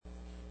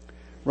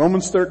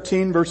Romans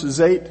 13 verses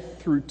 8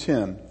 through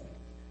 10.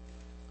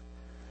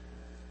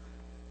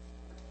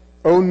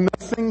 Owe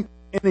nothing to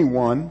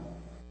anyone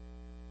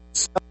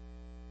except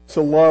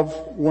to love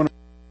one another.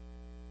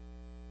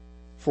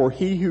 For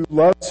he who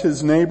loves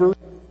his neighbor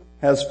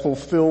has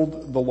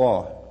fulfilled the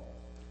law.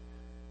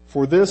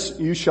 For this,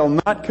 you shall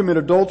not commit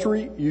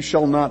adultery, you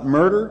shall not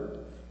murder,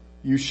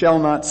 you shall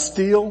not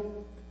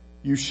steal,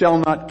 you shall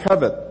not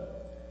covet.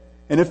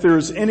 And if there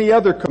is any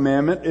other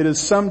commandment, it is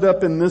summed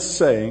up in this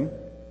saying,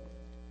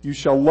 you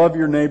shall love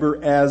your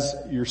neighbor as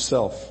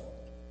yourself.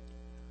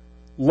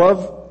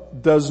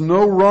 Love does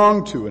no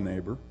wrong to a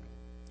neighbor.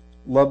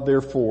 Love,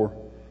 therefore,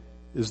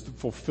 is the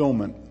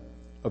fulfillment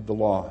of the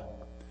law.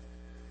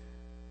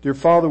 Dear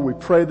Father, we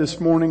pray this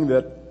morning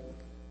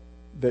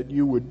that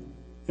you would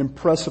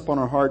impress upon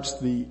our hearts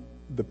the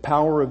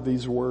power of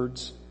these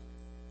words,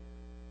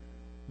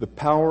 the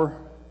power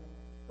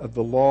of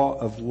the law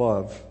of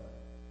love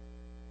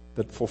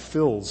that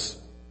fulfills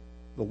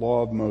the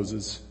law of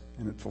Moses,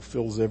 and it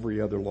fulfills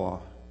every other law.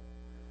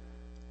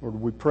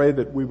 Lord, we pray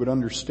that we would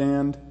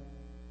understand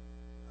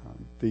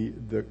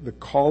the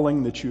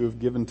calling that you have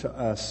given to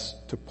us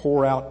to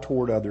pour out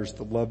toward others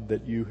the love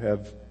that you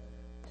have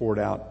poured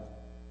out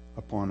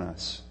upon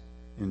us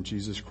in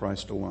Jesus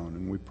Christ alone.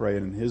 And we pray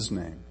it in his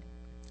name.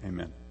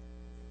 Amen.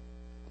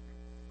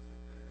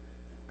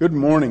 Good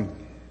morning.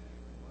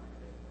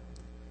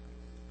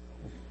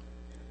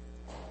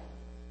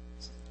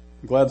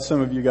 I'm glad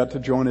some of you got to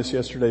join us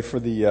yesterday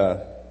for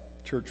the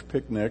church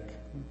picnic.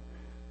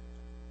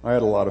 I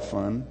had a lot of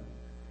fun.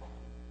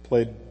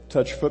 Played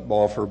touch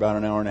football for about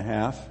an hour and a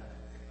half.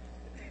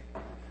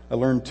 I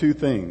learned two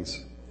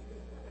things.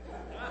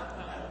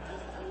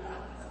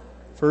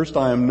 First,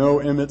 I am no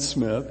Emmitt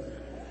Smith.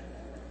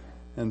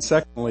 And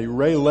secondly,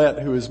 Ray Lett,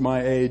 who is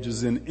my age,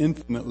 is in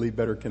infinitely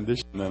better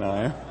condition than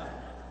I am.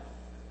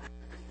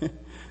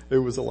 It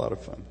was a lot of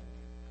fun.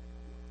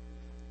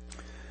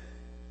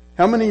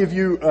 How many of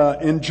you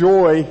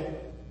enjoy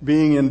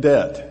being in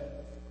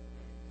debt?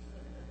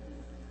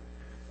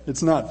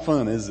 It's not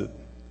fun, is it?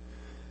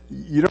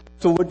 You don't have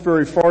to look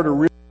very far to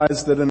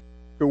realize that in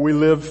America we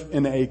live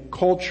in a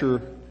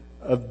culture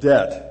of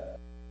debt.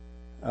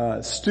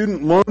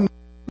 Student loans in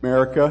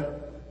America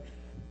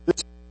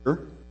this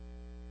year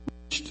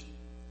reached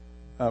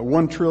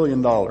 $1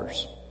 trillion.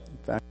 In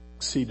fact,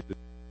 exceeded it.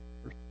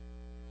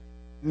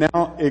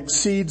 Now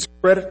exceeds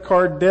credit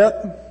card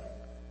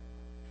debt,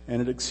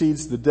 and it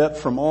exceeds the debt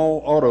from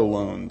all auto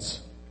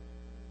loans.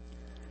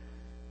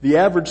 The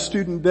average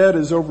student debt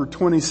is over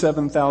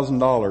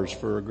 $27,000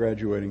 for a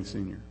graduating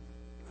senior.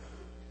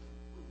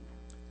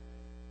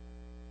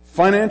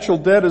 Financial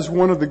debt is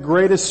one of the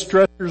greatest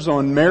stressors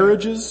on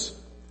marriages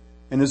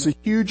and is a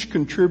huge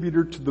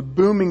contributor to the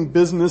booming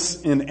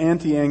business in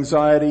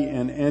anti-anxiety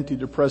and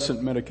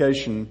antidepressant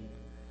medication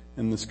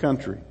in this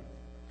country.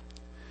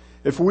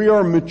 If we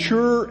are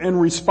mature and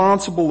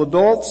responsible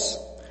adults,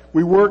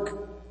 we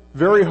work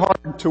very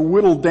hard to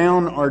whittle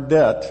down our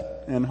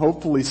debt and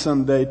hopefully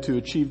someday to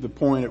achieve the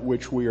point at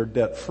which we are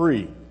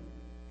debt-free.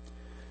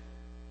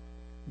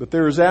 But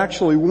there is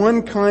actually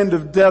one kind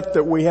of debt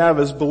that we have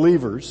as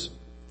believers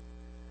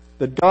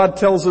that God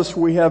tells us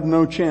we have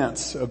no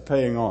chance of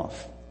paying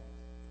off.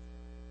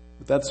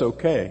 But that's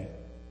okay,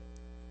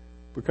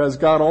 because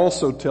God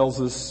also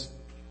tells us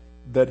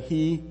that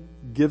He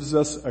gives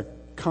us a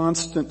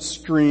constant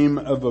stream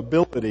of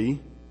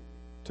ability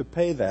to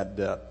pay that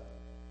debt.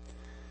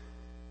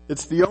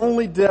 It's the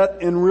only debt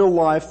in real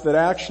life that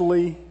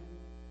actually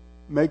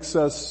makes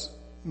us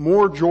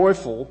more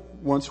joyful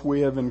once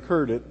we have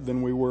incurred it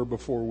than we were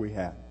before we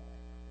had.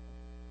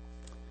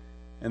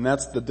 And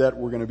that's the debt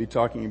we're going to be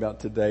talking about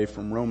today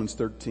from Romans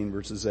 13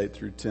 verses 8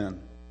 through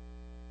 10.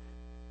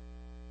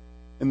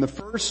 In the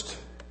first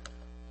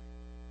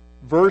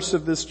verse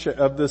of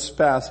this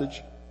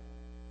passage,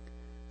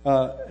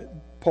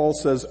 Paul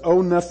says,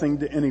 owe nothing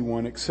to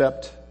anyone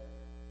except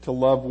to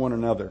love one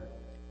another.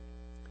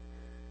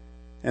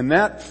 And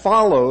that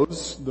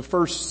follows the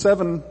first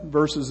 7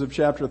 verses of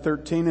chapter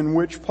 13, in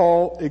which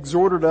Paul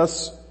exhorted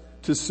us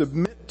to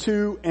submit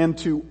to and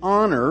to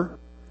honor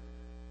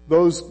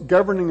those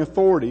governing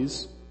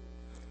authorities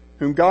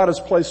whom God has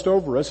placed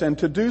over us, and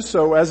to do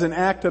so as an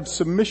act of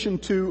submission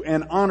to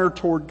and honor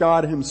toward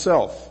God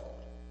Himself.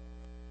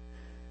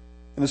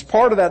 And as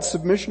part of that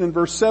submission, in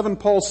verse 7,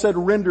 Paul said,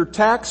 render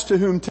tax to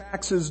whom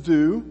tax is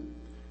due,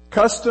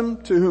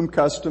 custom to whom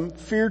custom,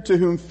 fear to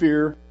whom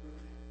fear,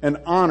 and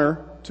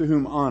honor to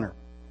whom honor.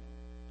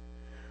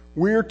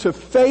 We're to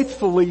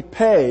faithfully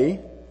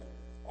pay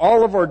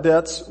all of our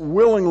debts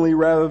willingly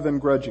rather than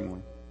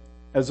grudgingly,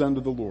 as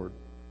unto the Lord.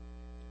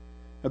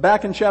 Now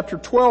back in chapter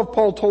 12,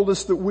 Paul told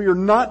us that we are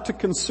not to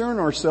concern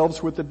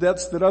ourselves with the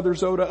debts that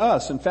others owe to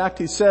us. In fact,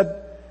 he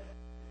said,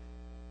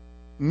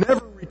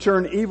 never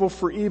return evil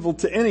for evil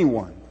to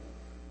anyone.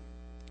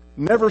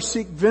 Never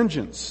seek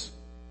vengeance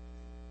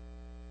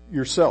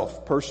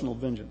yourself, personal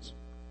vengeance.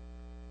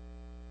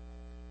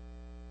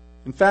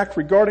 In fact,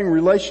 regarding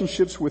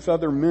relationships with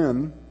other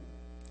men,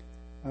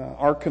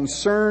 our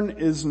concern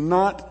is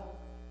not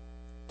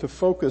to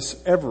focus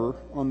ever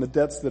on the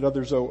debts that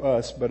others owe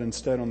us, but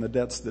instead on the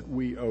debts that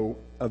we owe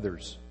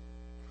others.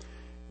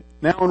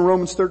 Now in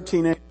Romans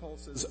 13:8, Paul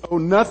says, owe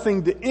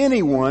nothing to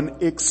anyone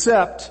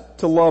except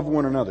to love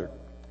one another.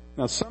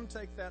 Now some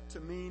take that to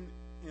mean,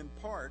 in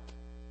part,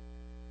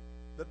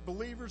 that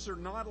believers are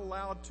not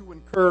allowed to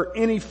incur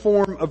any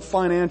form of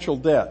financial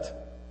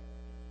debt,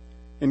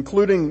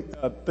 including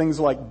things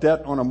like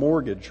debt on a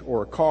mortgage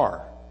or a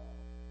car.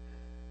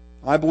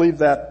 I believe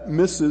that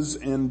misses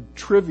and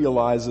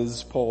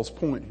trivializes Paul's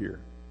point here.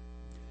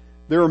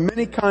 There are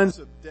many kinds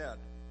of debt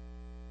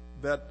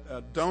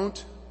that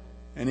don't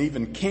and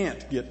even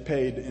can't get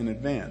paid in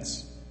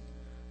advance.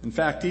 In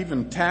fact,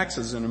 even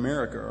taxes in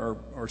America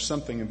are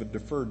something of a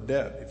deferred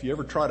debt. If you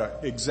ever try to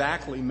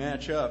exactly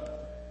match up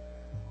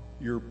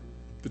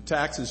the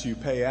taxes you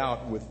pay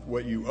out with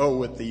what you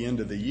owe at the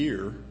end of the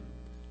year,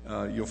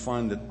 you'll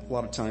find that a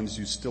lot of times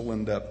you still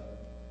end up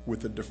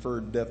with a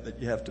deferred debt that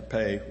you have to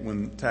pay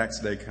when tax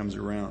day comes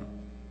around.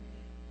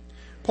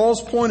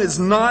 Paul's point is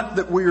not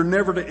that we are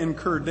never to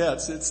incur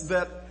debts. It's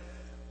that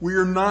we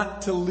are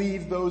not to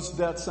leave those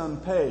debts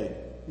unpaid.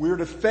 We are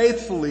to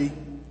faithfully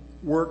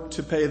work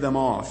to pay them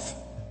off.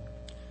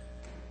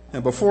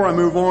 And before I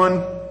move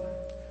on,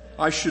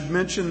 I should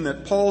mention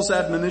that Paul's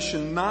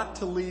admonition not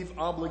to leave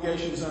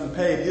obligations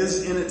unpaid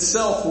is in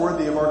itself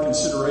worthy of our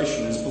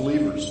consideration as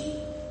believers.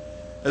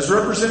 As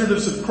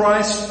representatives of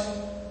Christ,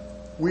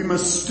 we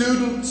must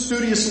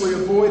studiously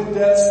avoid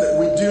debts that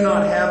we do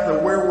not have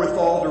the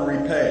wherewithal to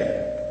repay.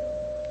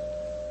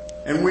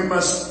 And we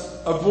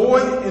must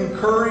avoid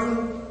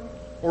incurring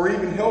or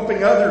even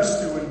helping others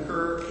to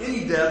incur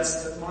any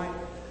debts that might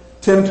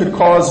tend to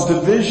cause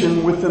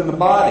division within the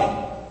body,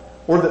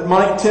 or that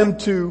might tend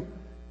to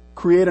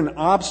create an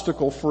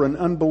obstacle for an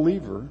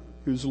unbeliever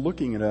who's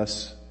looking at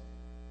us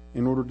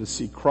in order to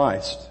see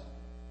Christ.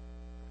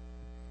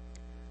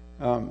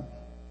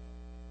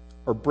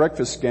 Our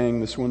breakfast gang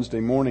this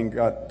Wednesday morning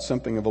got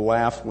something of a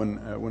laugh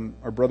when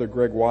our brother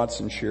Greg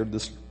Watson shared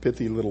this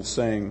pithy little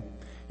saying.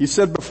 He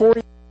said, before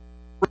you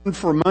run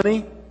for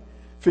money,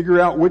 figure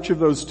out which of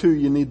those two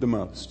you need the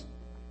most.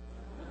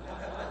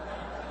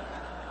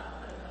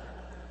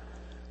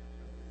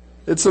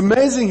 It's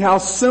amazing how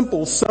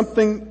simple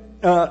something,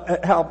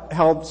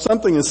 how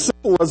something as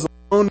simple as a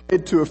loan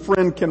made to a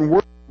friend can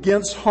work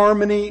against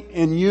harmony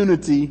and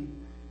unity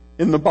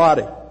in the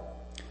body.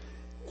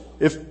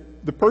 If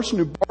the person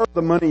who borrowed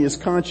the money is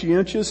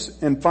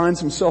conscientious and finds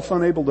himself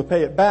unable to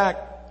pay it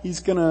back, he's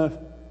going to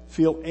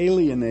feel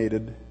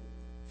alienated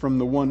from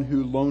the one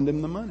who loaned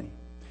him the money.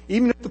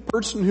 Even if the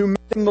person who made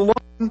him the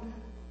loan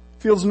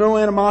feels no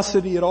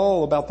animosity at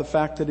all about the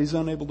fact that he's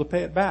unable to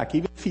pay it back.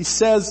 Even if he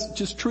says,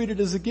 just treat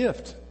it as a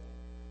gift.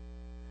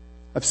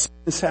 I've seen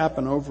this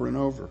happen over and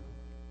over.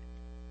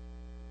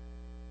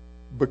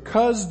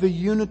 Because the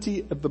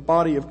unity of the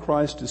body of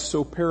Christ is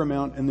so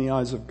paramount in the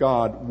eyes of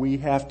God, we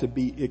have to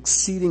be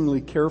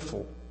exceedingly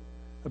careful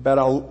about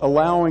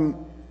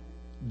allowing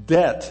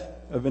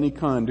debt of any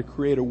kind to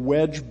create a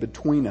wedge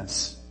between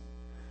us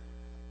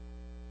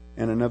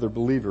and another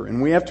believer.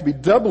 And we have to be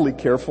doubly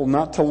careful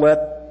not to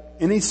let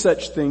any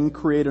such thing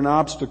create an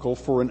obstacle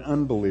for an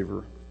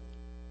unbeliever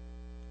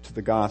to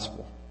the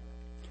gospel.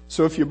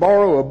 So if you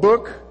borrow a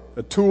book,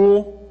 a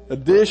tool, a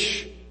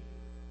dish,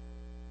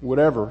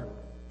 whatever,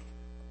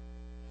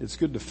 it's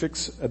good to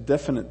fix a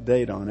definite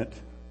date on it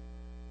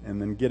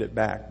and then get it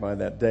back by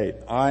that date.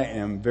 I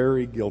am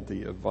very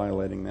guilty of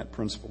violating that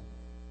principle.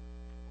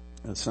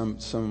 Some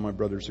of my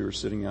brothers who are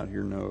sitting out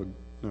here know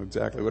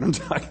exactly what I'm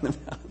talking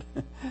about.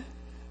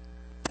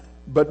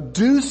 But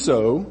do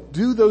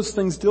those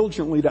things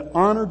diligently to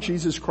honor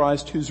Jesus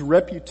Christ, whose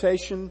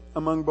reputation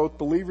among both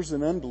believers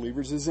and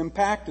unbelievers is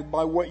impacted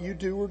by what you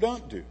do or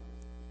don't do.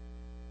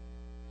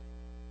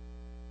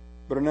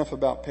 But enough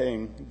about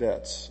paying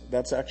debts.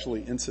 That's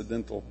actually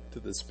incidental to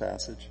this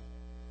passage.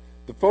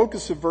 The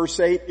focus of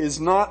verse 8 is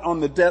not on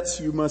the debts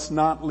you must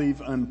not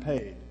leave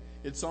unpaid.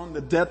 It's on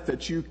the debt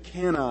that you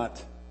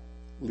cannot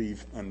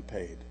leave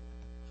unpaid.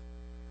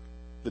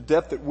 The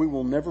debt that we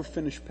will never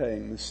finish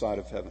paying this side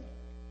of heaven.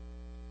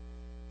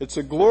 It's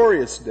a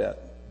glorious debt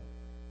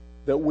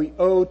that we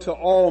owe to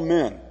all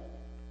men.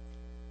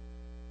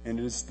 And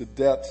it is the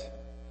debt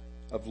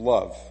of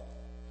love.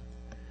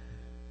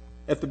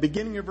 At the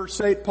beginning of verse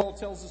 8, Paul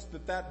tells us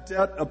that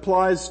debt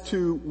applies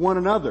to one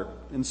another.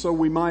 And so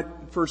we might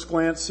at first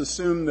glance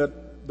assume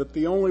that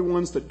the only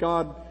ones that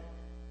God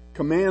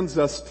commands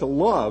us to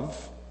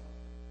love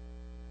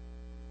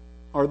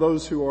are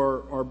those who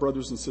are our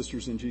brothers and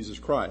sisters in Jesus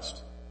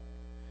Christ.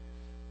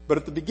 But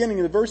at the beginning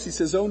of the verse he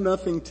says, owe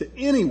nothing to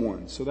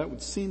anyone. So that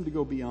would seem to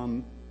go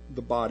beyond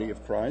the body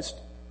of Christ.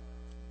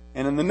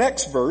 And in the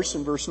next verse,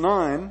 in verse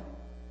 9,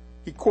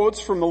 he quotes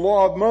from the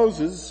law of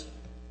Moses,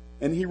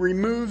 and he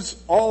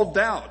removes all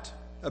doubt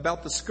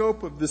about the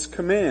scope of this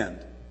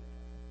command.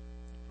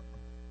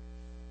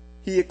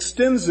 He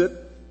extends it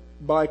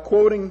by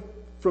quoting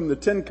from the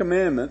Ten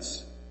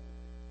Commandments,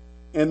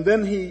 and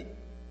then he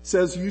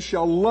says, you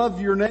shall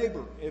love your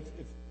neighbor. If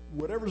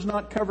whatever's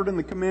not covered in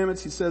the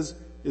commandments, he says,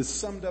 is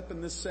summed up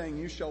in this saying,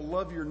 you shall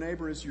love your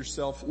neighbor as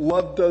yourself.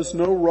 Love does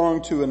no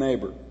wrong to a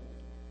neighbor.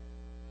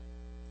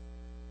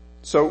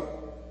 So,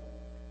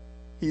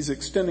 he's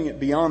extending it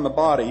beyond the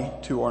body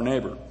to our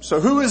neighbor. So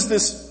who is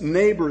this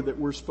neighbor that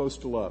we're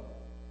supposed to love?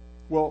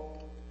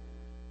 Well,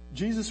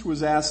 Jesus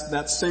was asked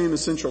that same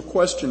essential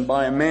question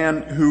by a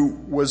man who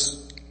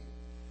was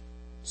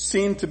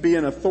seen to be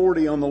an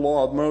authority on the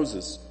law of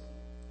Moses.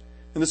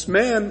 And this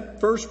man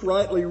first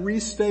rightly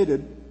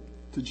restated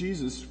to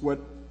Jesus what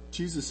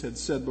Jesus had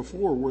said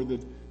before were the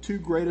two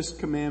greatest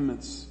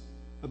commandments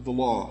of the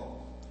law.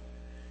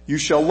 You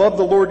shall love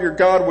the Lord your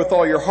God with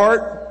all your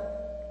heart,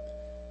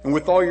 and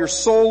with all your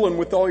soul, and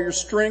with all your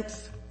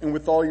strength, and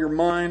with all your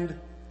mind,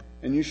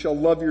 and you shall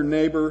love your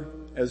neighbor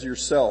as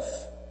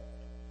yourself.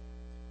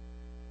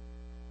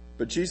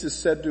 But Jesus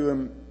said to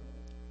him,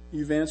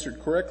 you've answered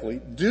correctly.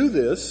 Do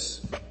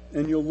this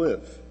and you'll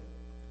live.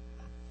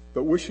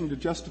 But wishing to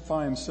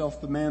justify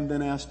himself, the man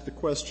then asked the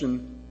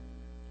question,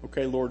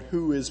 okay, Lord,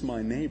 who is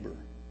my neighbor?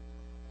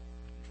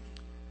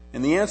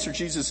 And the answer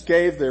Jesus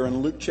gave there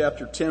in Luke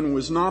chapter 10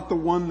 was not the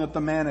one that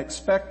the man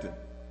expected.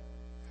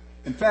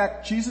 In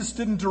fact, Jesus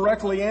didn't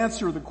directly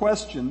answer the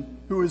question,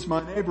 who is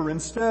my neighbor?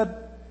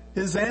 Instead,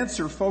 his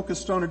answer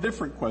focused on a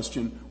different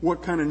question.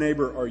 What kind of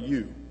neighbor are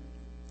you?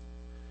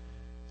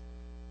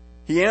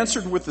 He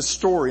answered with a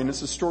story, and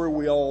it's a story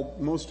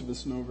most of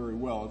us know very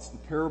well. It's the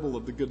parable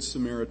of the Good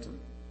Samaritan.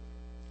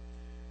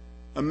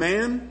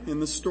 In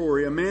the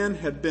story, a man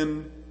had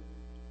been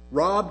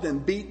robbed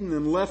and beaten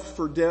and left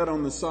for dead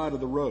on the side of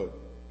the road.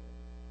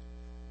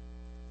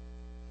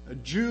 A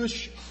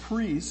Jewish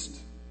priest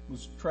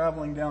was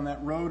traveling down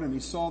that road and he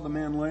saw the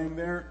man laying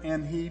there,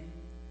 and he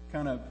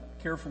kind of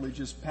carefully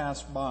just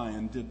passed by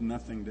and did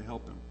nothing to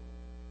help him.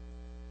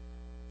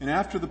 And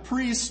after the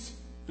priest,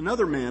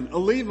 another man, a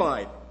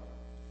Levite,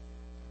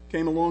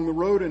 came along the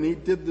road and he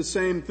did the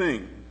same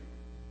thing.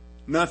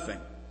 Nothing.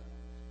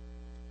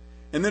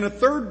 And then a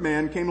third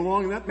man came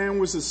along, and that man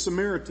was a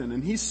Samaritan,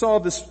 and he saw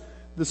this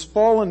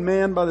fallen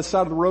man by the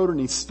side of the road, and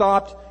he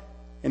stopped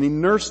and he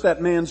nursed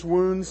that man's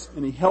wounds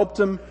and he helped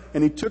him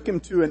and he took him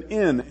to an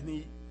inn and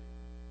he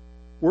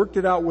worked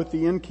it out with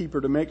the innkeeper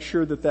to make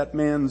sure that that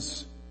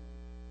man's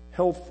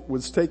health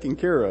was taken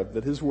care of,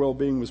 that his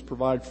well-being was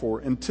provided for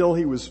until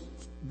he was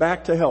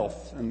back to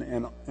health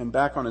and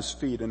back on his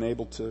feet and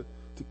able to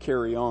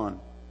carry on.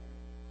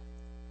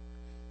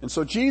 And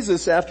so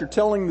Jesus, after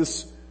telling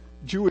this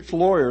Jewish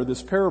lawyer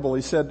this parable,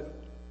 he said,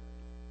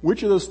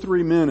 which of those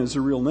three men is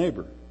a real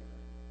neighbor?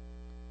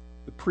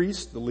 The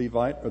priest, the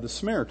Levite, or the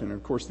Samaritan? And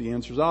of course the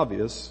answer is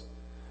obvious.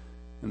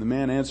 And the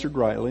man answered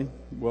rightly,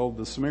 well,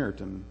 the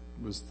Samaritan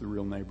was the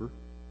real neighbor.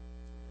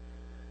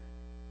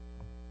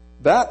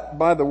 That,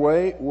 by the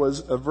way,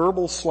 was a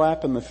verbal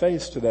slap in the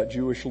face to that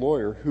Jewish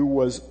lawyer, who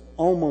was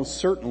almost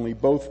certainly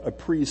both a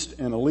priest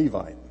and a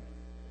Levite.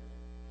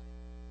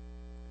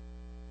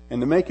 And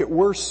to make it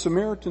worse,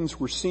 Samaritans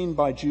were seen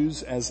by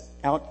Jews as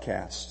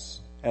outcasts,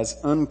 as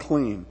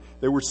unclean.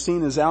 They were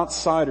seen as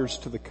outsiders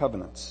to the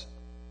covenants.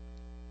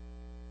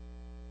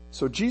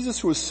 So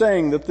Jesus was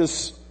saying that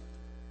this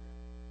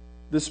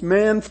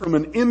man from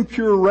an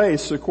impure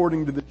race,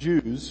 according to the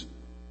Jews,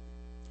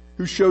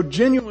 who showed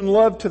genuine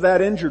love to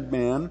that injured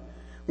man,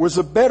 was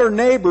a better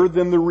neighbor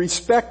than the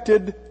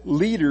respected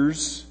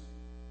leaders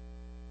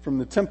from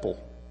the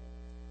temple,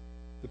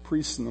 the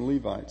priests and the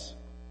Levites.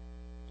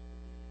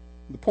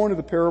 The point of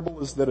the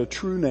parable is that a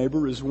true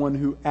neighbor is one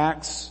who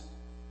acts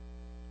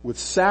with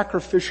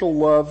sacrificial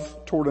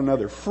love toward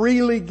another,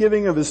 freely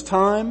giving of his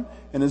time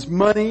and his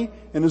money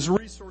and his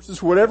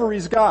resources, whatever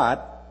he's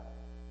got,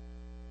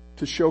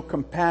 to show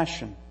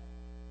compassion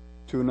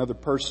to another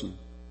person.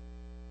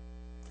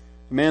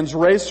 A man's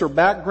race or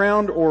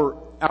background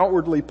or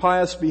outwardly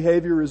pious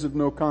behavior is of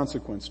no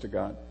consequence to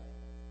God.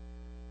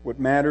 What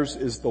matters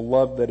is the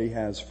love that he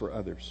has for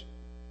others.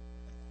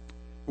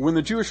 When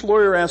the Jewish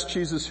lawyer asked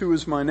Jesus, who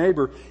is my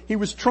neighbor, he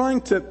was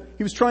trying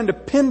to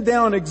pin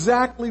down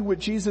exactly what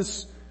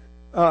Jesus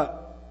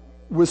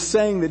was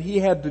saying that he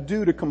had to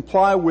do to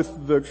comply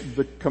with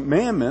the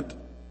commandment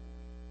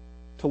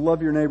to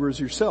love your neighbor as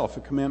yourself,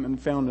 a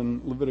commandment found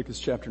in Leviticus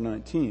chapter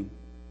 19.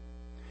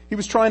 He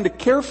was trying to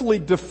carefully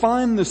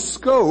define the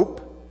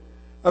scope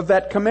of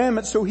that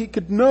commandment so he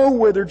could know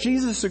whether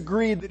Jesus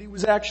agreed that he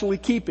was actually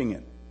keeping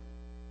it.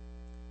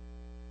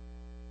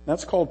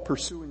 That's called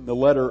pursuing the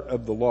letter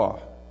of the law.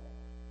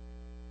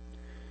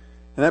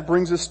 And that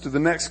brings us to the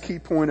next key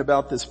point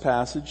about this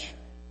passage.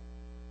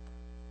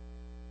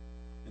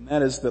 And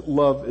that is that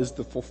love is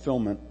the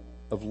fulfillment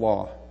of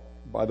law.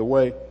 By the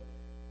way,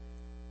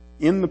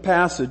 in the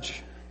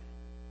passage,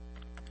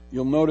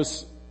 you'll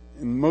notice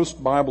in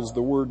most Bibles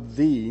the word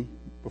 "the"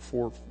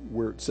 before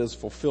where it says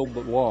fulfilled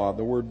the law,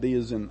 the word "the"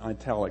 is in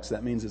italics.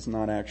 That means it's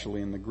not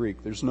actually in the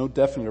Greek. There's no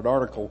definite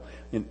article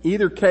in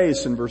either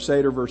case in verse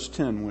 8 or verse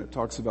 10 when it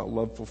talks about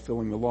love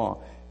fulfilling the law.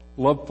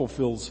 Love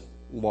fulfills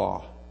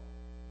law.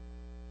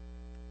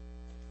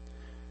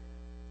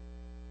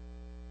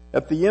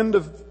 At the end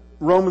of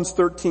Romans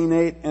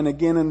 13:8 and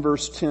again in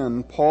verse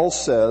 10, Paul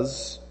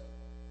says,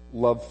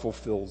 love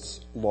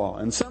fulfills law.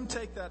 And some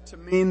take that to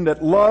mean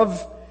that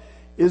love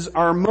is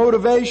our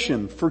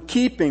motivation for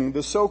keeping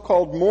the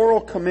so-called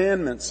moral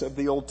commandments of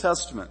the Old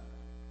Testament.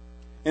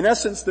 In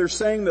essence, they're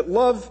saying that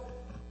love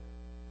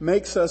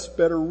makes us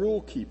better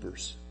rule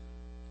keepers,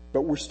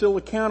 but we're still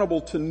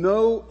accountable to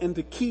know and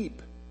to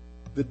keep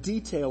the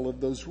detail of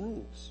those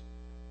rules.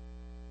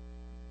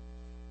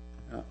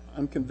 Now,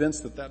 I'm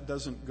convinced that that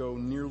doesn't go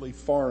nearly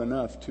far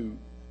enough to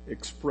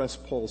express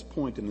Paul's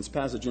point in this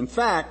passage. In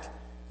fact,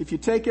 if you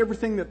take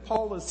everything that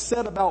Paul has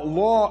said about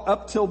law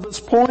up till this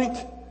point,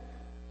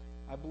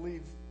 I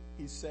believe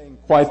he's saying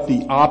quite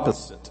the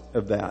opposite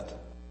of that.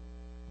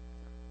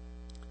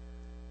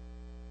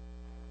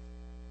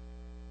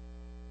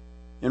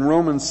 In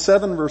Romans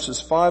 7 verses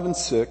 5 and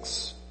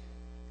 6,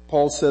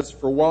 Paul says,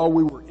 "For while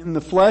we were in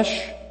the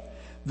flesh,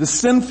 the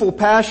sinful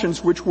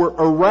passions which were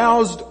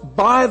aroused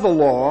by the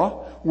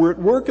law were at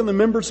work in the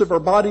members of our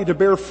body to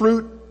bear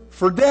fruit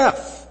for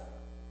death."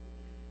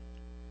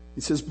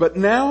 He says, "But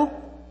now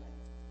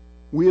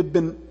we have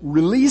been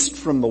released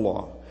from the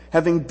law,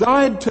 having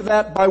died to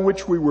that by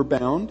which we were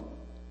bound,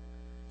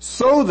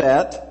 so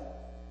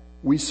that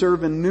we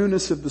serve in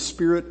newness of the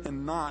Spirit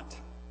and not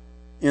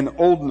in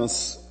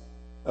oldness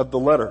of the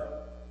letter."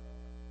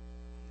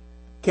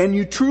 Can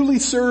you truly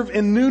serve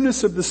in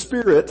newness of the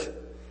Spirit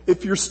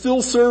if you're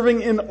still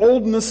serving in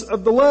oldness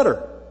of the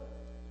letter?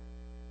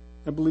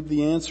 I believe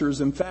the answer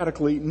is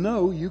emphatically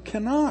no, you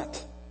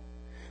cannot.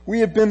 We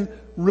have been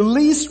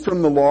released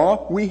from the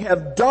law. We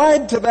have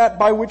died to that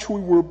by which we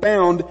were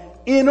bound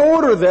in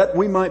order that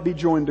we might be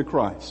joined to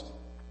Christ.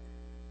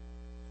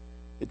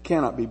 It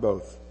cannot be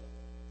both.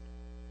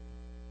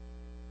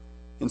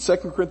 In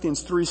 2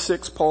 Corinthians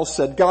 3:6, Paul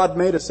said, "God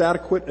made us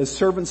adequate as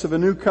servants of a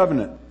new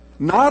covenant,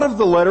 not of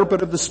the letter,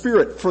 but of the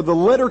Spirit. For the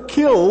letter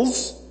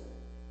kills,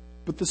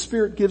 but the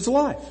Spirit gives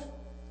life."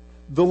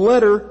 The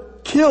letter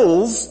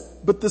kills,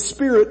 but the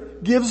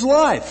Spirit gives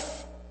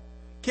life.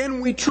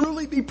 Can we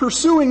truly be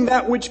pursuing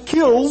that which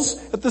kills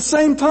at the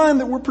same time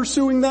that we're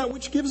pursuing that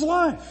which gives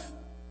life?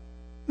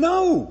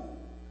 No.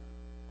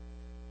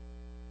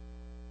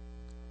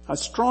 I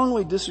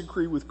strongly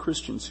disagree with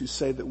Christians who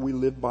say that we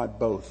live by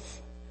both.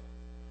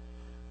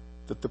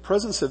 That the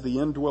presence of the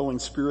indwelling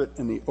Spirit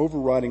and the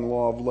overriding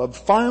law of love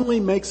finally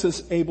makes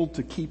us able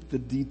to keep the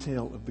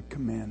detail of the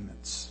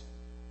commandments.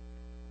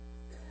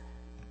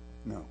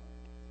 No.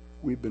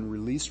 We've been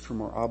released from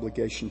our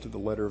obligation to the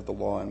letter of the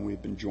law and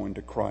we've been joined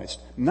to Christ.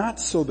 Not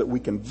so that we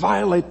can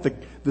violate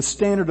the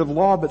standard of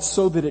law, but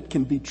so that it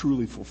can be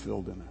truly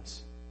fulfilled in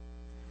us.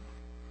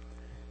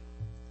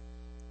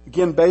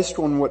 Again, based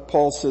on what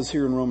Paul says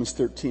here in Romans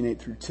 13, 8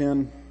 through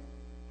 10,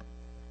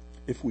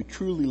 if we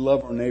truly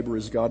love our neighbor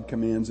as God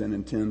commands and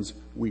intends,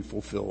 we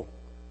fulfill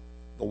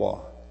the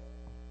law.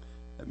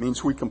 That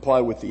means we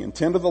comply with the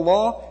intent of the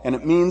law, and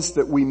it means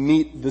that we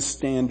meet the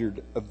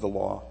standard of the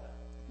law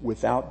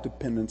without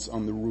dependence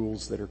on the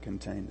rules that are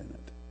contained in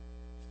it.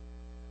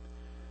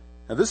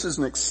 Now, this is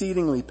an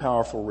exceedingly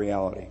powerful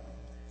reality,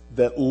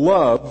 that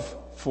love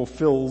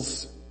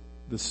fulfills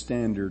the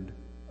standard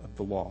of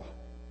the law.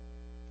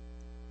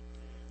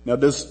 Now,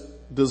 does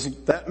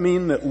that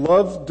mean that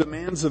love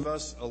demands of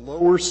us a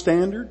lower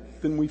standard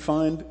than we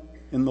find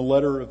in the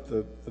letter of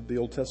the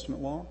Old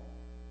Testament law,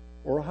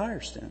 or a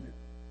higher standard?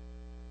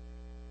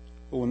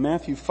 Well, in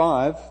Matthew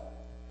 5,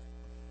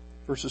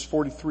 verses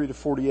 43 to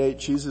 48,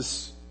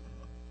 Jesus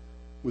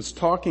was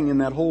talking in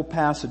that whole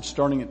passage,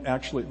 starting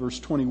at verse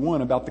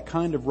 21, about the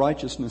kind of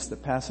righteousness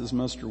that passes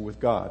muster with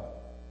God.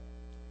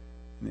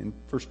 And in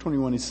verse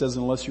 21 he says,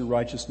 "Unless your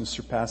righteousness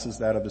surpasses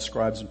that of the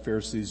scribes and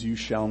Pharisees, you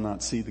shall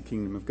not see the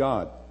kingdom of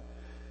God."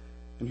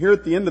 And here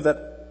at the end of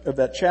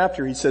that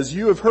chapter, he says,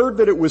 "You have heard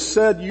that it was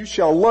said, you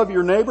shall love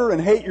your neighbor and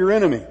hate your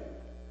enemy.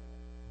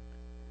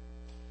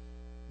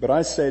 But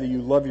I say to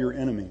you, love your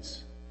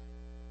enemies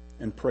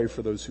and pray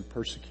for those who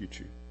persecute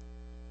you,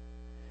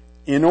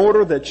 in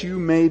order that you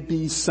may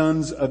be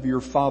sons of your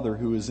Father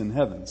who is in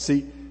heaven."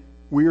 See,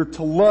 we are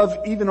to love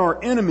even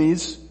our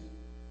enemies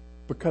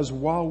because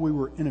while we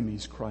were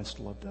enemies, Christ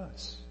loved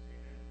us.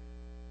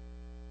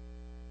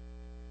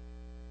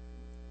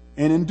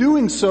 And in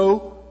doing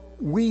so,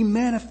 we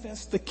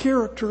manifest the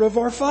character of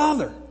our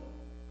Father.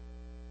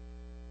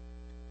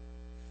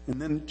 And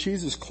then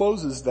Jesus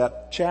closes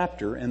that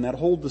chapter and that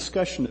whole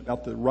discussion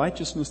about the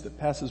righteousness that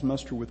passes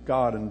muster with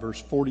God in verse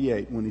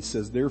 48 when he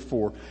says,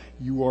 "Therefore,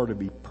 you are to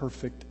be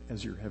perfect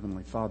as your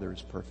heavenly Father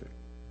is perfect."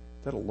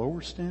 Is that a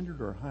lower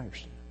standard or a higher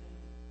standard?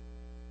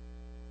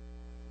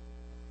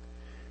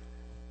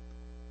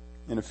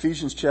 In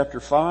Ephesians chapter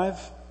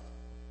 5,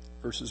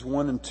 verses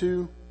 1 and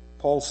 2,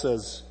 Paul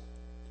says,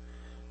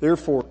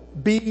 "Therefore,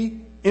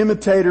 be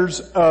imitators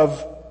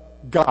of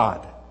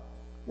God."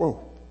 Whoa.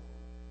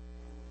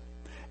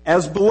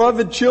 "As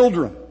beloved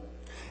children,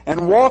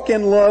 and walk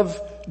in love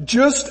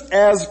just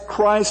as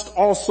Christ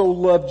also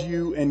loved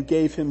you and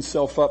gave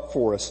himself up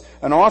for us,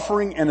 an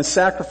offering and a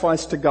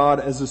sacrifice to God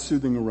as a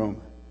soothing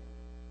aroma."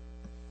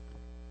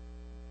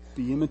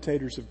 Be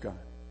imitators of God.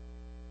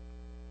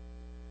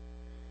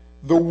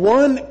 The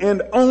one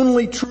and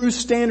only true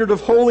standard of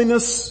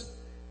holiness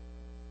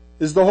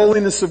is the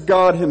holiness of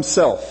God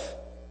Himself.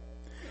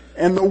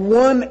 And the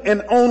one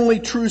and only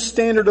true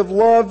standard of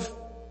love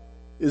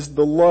is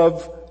the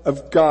love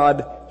of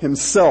God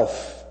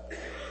Himself.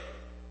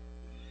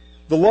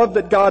 The love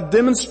that God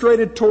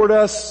demonstrated toward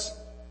us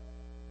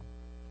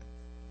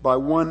by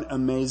one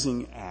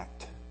amazing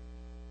act.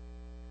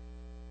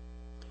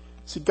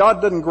 See,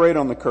 God doesn't grade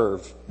on the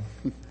curve.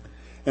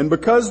 And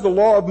because the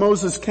law of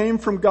Moses came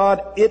from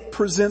God, it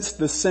presents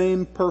the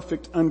same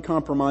perfect,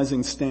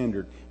 uncompromising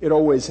standard. It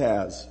always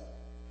has.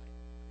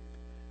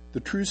 The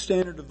true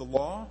standard of the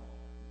law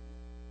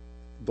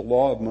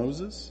of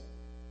Moses,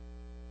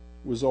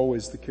 was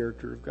always the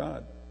character of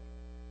God.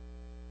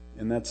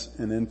 And that's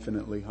an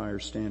infinitely higher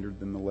standard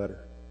than the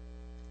letter.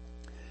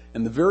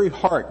 And the very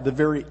heart, the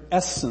very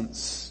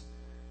essence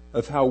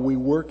of how we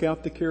work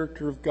out the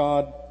character of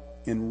God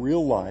in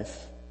real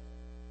life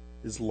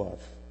is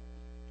love.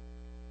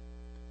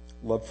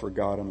 Love for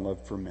God and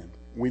love for men.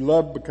 We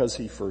love because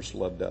He first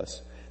loved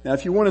us. Now,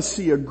 if you want to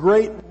see a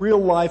great real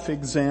life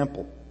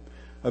example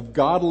of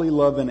godly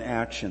love in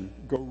action,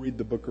 go read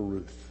the book of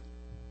Ruth.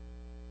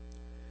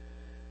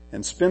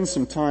 And spend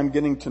some time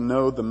getting to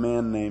know the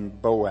man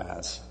named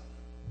Boaz.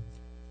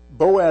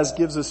 Boaz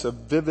gives us a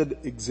vivid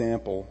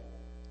example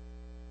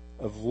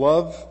of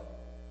love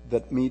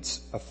that meets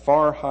a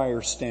far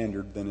higher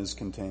standard than is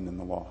contained in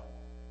the law.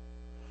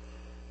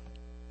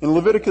 In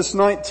Leviticus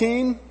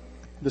 19,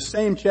 the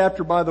same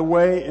chapter, by the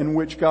way, in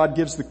which God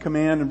gives the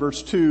command in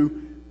verse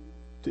 2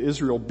 to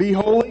Israel, be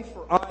holy,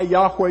 for I,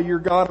 Yahweh, your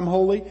God, am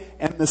holy.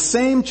 And the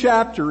same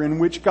chapter in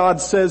which God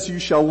says you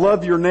shall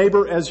love your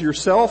neighbor as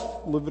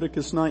yourself,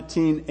 Leviticus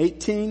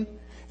 19:18.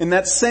 In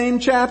that same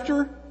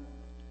chapter,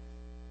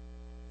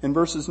 in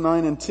verses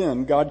 9 and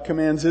 10, God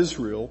commands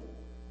Israel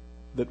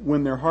that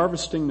when they're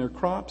harvesting their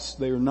crops,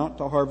 they are not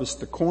to harvest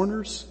the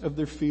corners of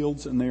their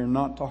fields, and they're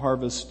not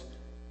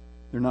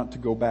to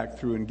go back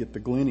through and get the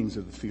gleanings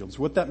of the fields.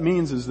 What that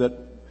means is that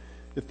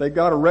if they've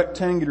got a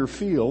rectangular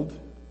field,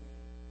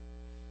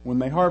 when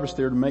they harvest,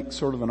 they're to make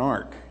sort of an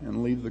arc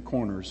and leave the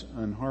corners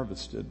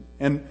unharvested.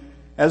 And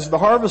as the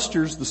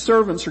harvesters, the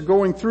servants, are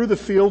going through the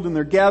field and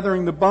they're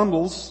gathering the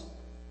bundles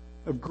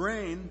of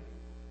grain,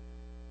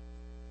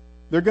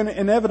 they're going to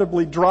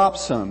inevitably drop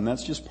some.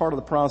 That's just part of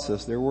the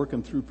process. They're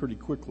working through pretty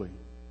quickly.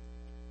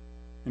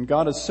 And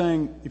God is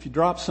saying, if you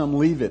drop some,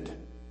 leave it.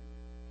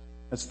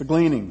 That's the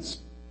gleanings.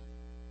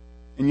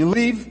 And you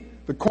leave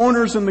the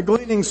corners and the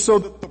gleanings so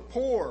that the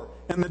poor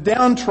and the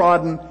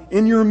downtrodden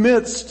in your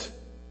midst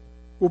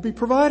will be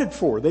provided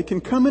for. They can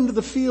come into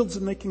the fields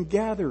and they can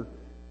gather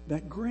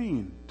that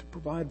grain to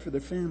provide for their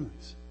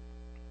families.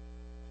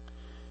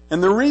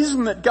 And the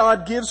reason that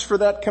God gives for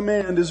that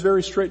command is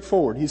very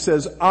straightforward. He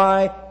says,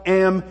 I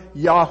am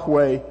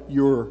Yahweh,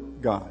 your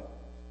God.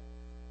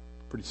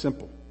 Pretty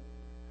simple.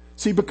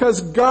 See,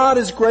 because God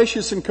is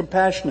gracious and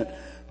compassionate,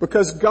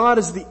 because God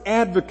is the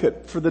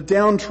advocate for the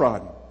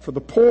downtrodden, for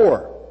the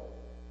poor,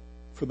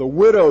 for the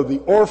widow, the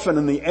orphan,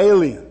 and the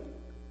alien,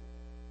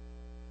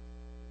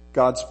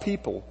 God's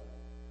people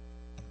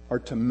are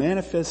to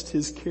manifest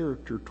His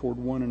character toward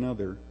one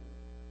another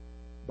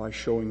by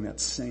showing that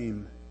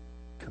same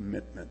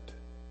commitment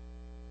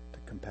to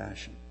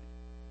compassion.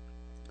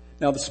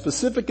 Now, the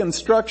specific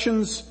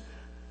instructions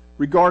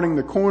regarding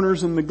the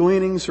corners and the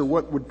gleanings are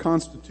what would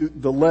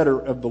constitute the letter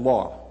of the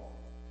law.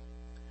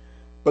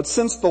 But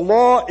since the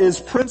law is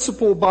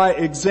principle by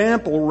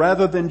example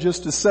rather than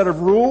just a set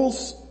of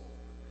rules,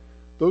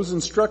 those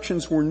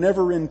instructions were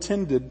never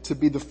intended to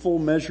be the full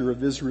measure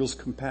of Israel's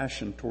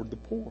compassion toward the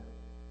poor.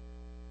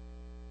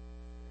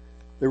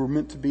 They were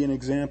meant to be an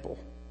example,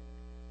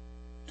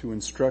 to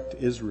instruct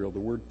Israel. The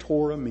word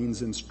Torah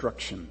means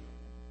instruction.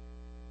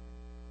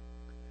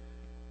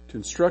 To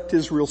instruct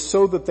Israel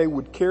so that they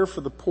would care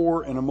for the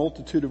poor in a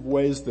multitude of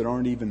ways that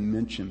aren't even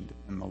mentioned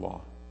in the law.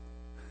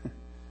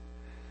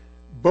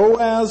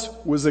 Boaz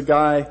was a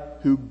guy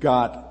who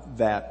got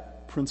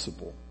that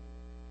principle.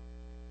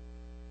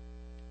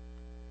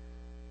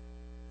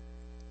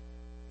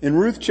 In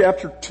Ruth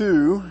chapter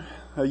 2,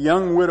 a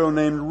young widow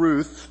named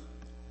Ruth,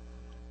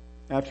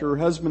 after her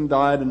husband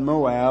died in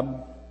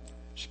Moab,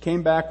 she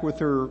came back with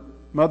her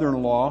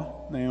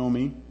mother-in-law,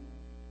 Naomi,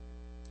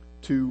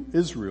 to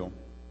Israel.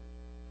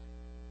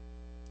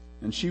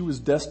 And she was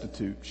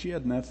destitute. She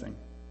had nothing.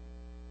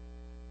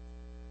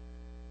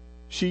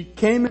 She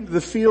came into the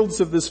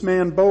fields of this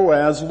man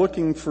Boaz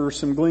looking for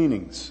some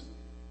gleanings.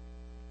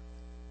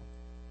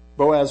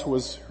 Boaz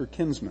was her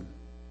kinsman.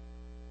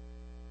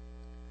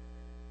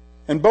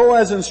 And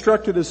Boaz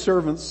instructed his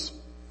servants.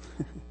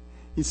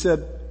 He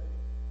said,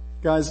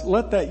 guys,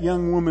 let that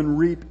young woman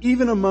reap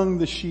even among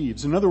the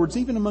sheaves. In other words,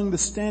 even among the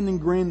standing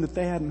grain that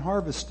they hadn't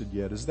harvested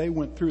yet. As they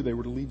went through, they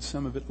were to leave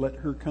some of it, let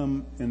her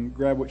come and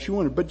grab what she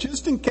wanted. But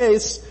just in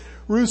case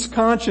Ruth's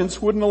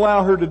conscience wouldn't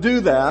allow her to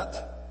do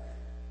that,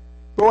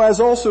 Boaz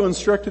also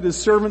instructed his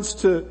servants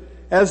to,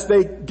 as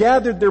they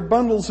gathered their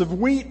bundles of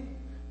wheat,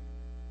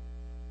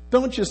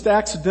 don't just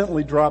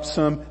accidentally drop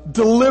some,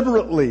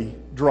 deliberately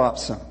drop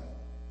some.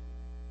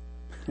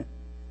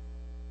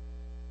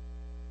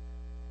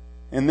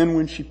 And then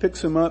when she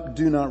picks him up,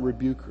 do not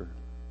rebuke her.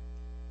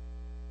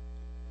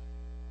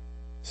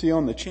 See,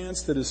 on the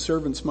chance that his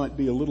servants might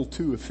be a little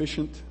too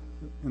efficient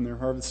in their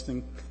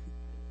harvesting,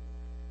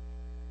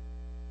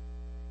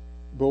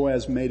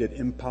 Boaz made it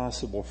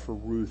impossible for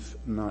Ruth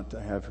not to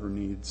have her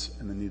needs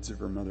and the needs of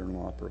her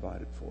mother-in-law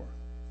provided for.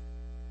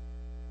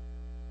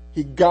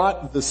 He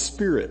got the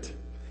spirit.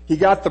 He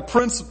got the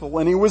principle,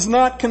 and he was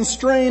not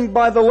constrained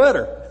by the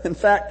letter. In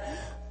fact,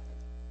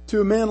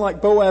 to a man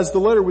like Boaz, the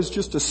letter was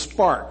just a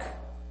spark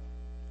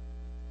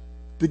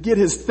to get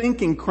his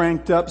thinking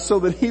cranked up so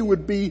that he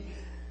would be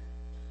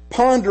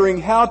pondering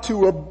how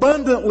to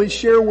abundantly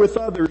share with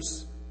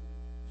others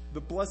the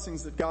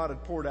blessings that God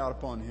had poured out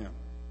upon him.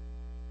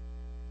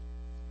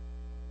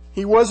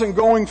 He wasn't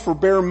going for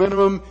bare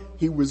minimum,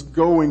 he was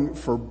going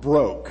for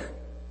broke.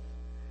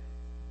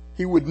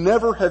 He would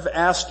never have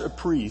asked a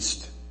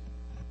priest,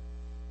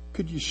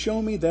 could you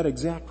show me that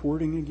exact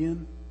wording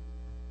again?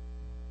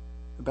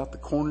 About the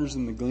corners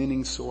and the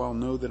gleanings so I'll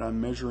know that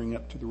I'm measuring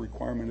up to the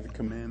requirement of the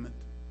commandment.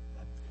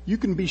 You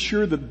can be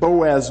sure that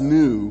Boaz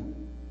knew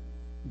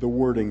the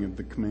wording of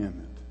the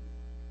commandment.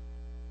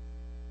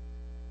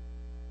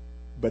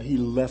 But he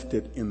left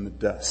it in the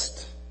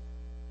dust.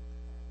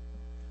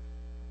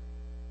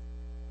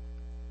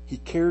 He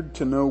cared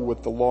to know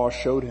what the law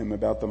showed him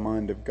about the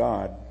mind of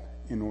God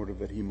in order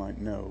that he might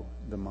know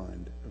the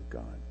mind of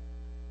God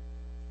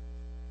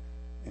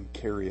and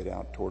carry it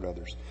out toward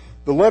others.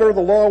 The letter of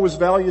the law was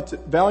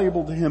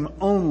valuable to him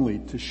only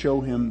to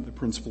show him the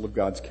principle of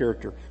God's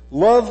character.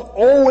 Love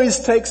always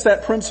takes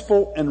that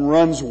principle and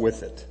runs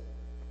with it.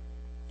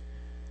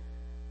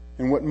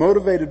 And what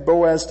motivated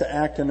Boaz to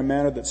act in a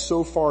manner that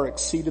so far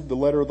exceeded the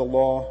letter of the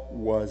law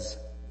was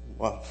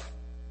love.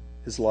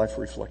 His life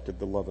reflected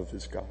the love of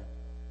his God.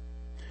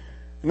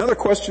 Another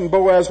question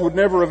Boaz would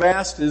never have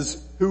asked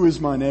is, who is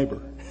my neighbor?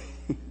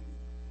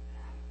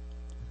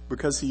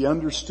 Because he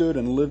understood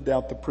and lived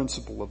out the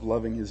principle of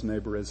loving his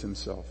neighbor as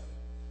himself.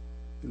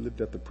 He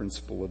lived out the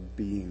principle of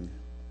being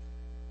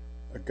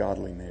a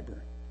godly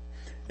neighbor.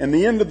 And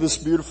the end of this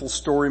beautiful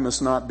story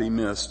must not be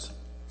missed.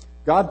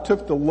 God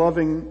took the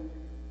loving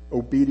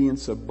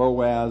obedience of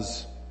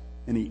Boaz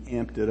and he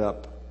amped it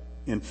up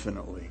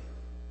infinitely.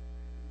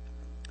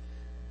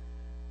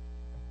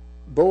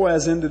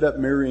 Boaz ended up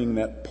marrying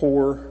that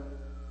poor,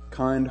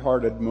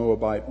 kind-hearted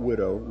Moabite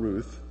widow,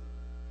 Ruth.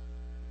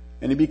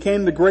 And he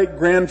became the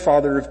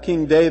great-grandfather of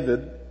King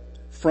David,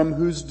 from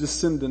whose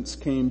descendants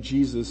came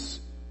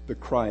Jesus, the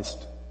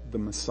Christ, the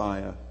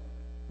Messiah,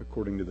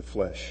 according to the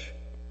flesh.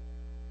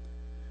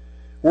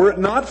 Were it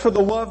not for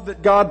the love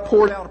that God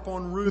poured out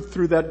upon Ruth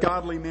through that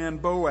godly man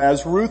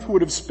Boaz, Ruth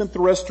would have spent the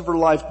rest of her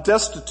life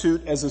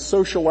destitute as a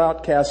social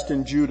outcast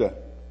in Judah.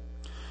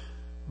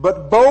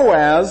 But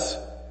Boaz,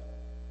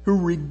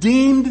 who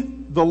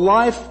redeemed the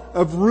life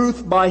of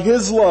Ruth by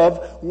his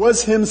love,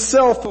 was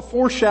himself a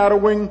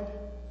foreshadowing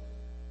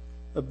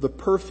of the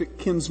perfect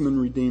kinsman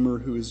redeemer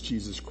who is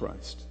Jesus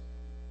Christ.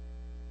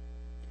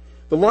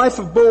 The life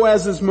of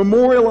Boaz is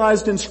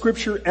memorialized in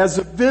Scripture as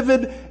a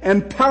vivid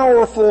and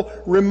powerful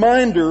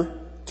reminder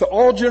to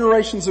all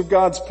generations of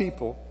God's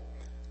people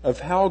of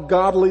how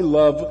godly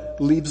love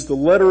leaves the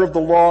letter of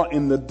the law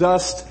in the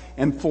dust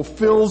and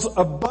fulfills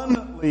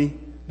abundantly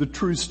the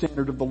true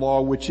standard of the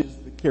law, which is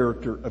the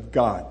character of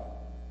God.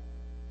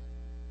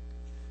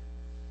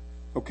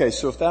 Okay,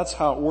 so if that's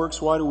how it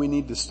works, why do we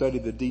need to study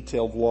the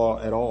detailed law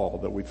at all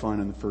that we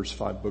find in the first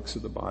 5 books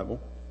of the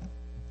Bible?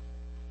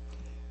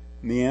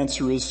 And the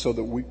answer is so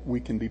that we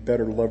can be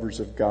better lovers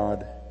of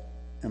God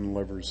and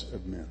lovers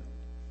of men.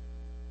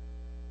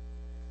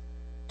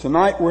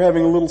 Tonight we're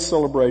having a little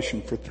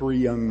celebration for 3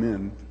 young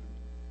men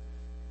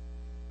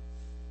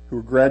who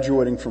are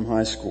graduating from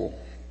high school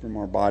from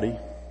our body,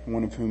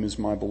 one of whom is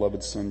my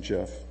beloved son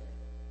Jeff.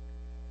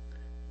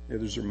 The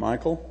others are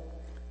Michael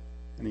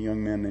and a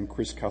young man named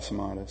Chris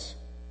Casamadas.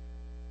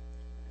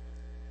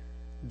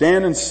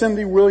 Dan and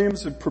Cindy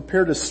Williams have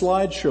prepared a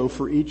slideshow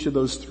for each of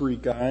those 3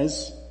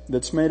 guys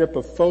that's made up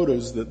of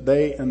photos that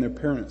they and their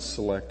parents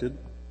selected.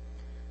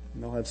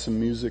 And they'll have some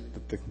music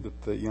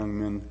that the young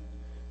men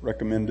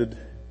recommended.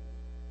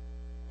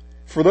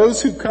 For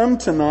those who come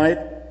tonight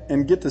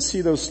and get to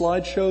see those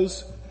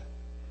slideshows,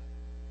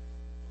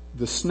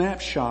 the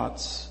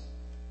snapshots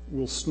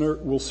will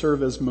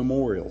serve as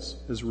memorials,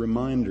 as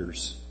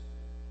reminders,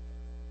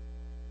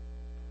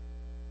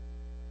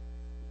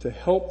 to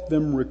help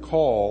them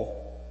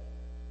recall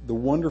the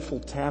wonderful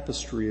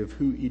tapestry of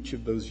who each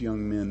of those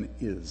young men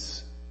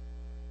is.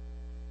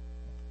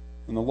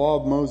 And the law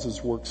of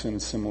Moses works in a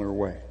similar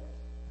way.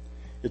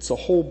 It's a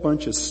whole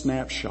bunch of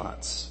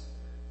snapshots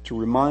to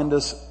remind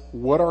us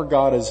what our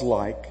God is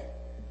like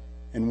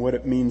and what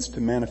it means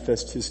to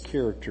manifest His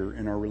character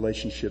in our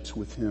relationships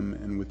with Him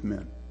and with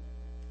men.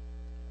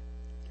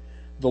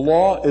 The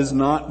law is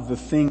not the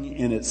thing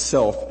in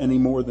itself any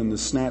more than the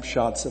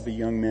snapshots of a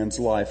young man's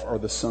life are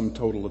the sum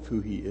total of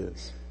who he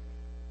is.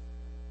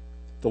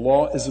 The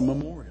law is a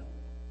memorial.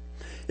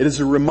 It is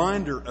a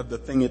reminder of the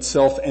thing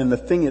itself, and the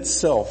thing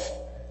itself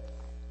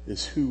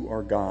is who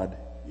our God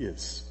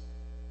is.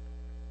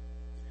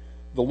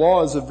 The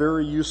law is a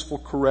very useful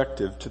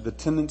corrective to the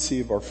tendency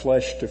of our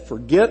flesh to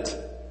forget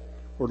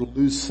or to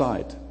lose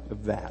sight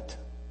of that,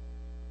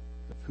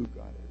 of who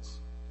God is.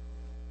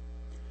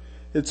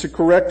 It's a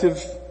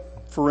corrective,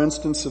 for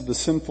instance, of the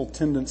sinful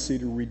tendency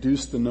to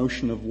reduce the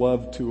notion of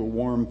love to a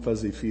warm,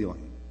 fuzzy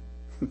feeling.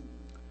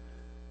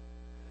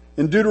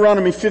 In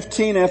Deuteronomy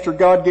 15, after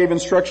God gave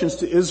instructions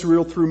to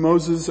Israel through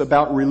Moses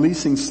about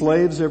releasing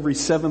slaves every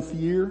 7th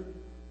year,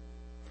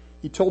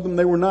 He told them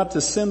they were not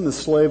to send the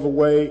slave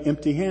away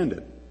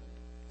empty-handed.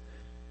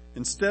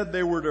 Instead,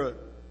 they were to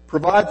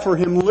provide for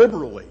him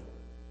liberally.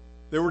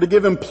 They were to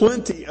give him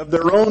plenty of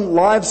their own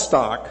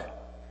livestock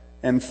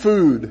and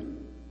food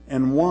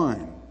and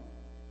wine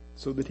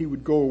so that he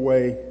would go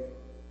away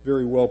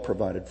very well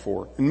provided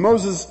for. And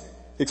Moses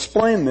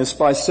explained this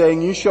by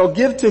saying, "You shall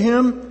give to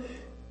him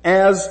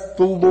as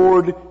the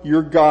Lord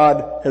your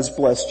God has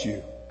blessed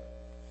you.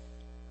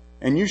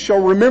 And you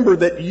shall remember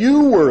that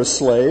you were a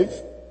slave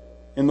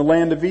in the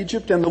land of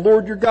Egypt, and the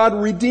Lord your God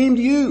redeemed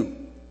you.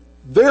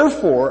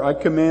 Therefore, I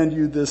command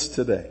you this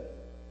today."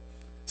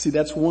 See,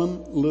 that's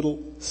one little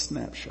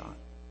snapshot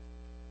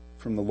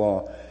from the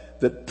law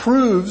that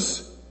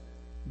proves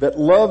that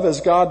love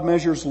as God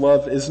measures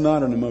love is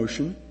not an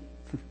emotion.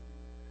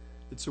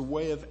 It's a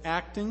way of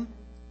acting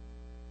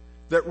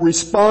that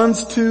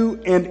responds to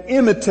and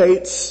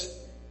imitates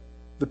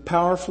the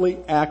powerfully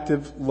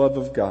active love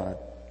of God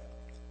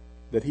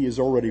that He has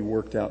already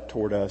worked out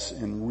toward us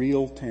in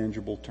real,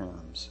 tangible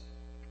terms.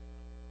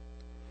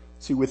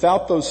 See,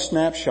 without those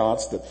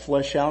snapshots that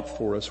flesh out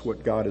for us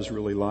what God is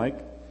really like,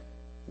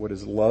 what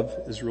His love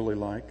is really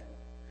like,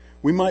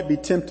 we might be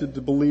tempted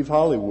to believe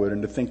Hollywood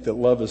and to think that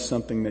love is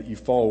something that you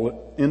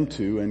fall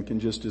into and can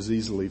just as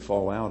easily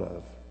fall out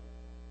of.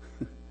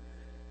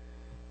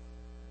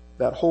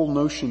 That whole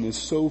notion is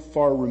so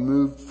far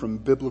removed from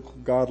biblical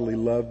godly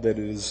love that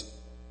it is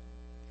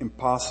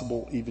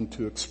impossible even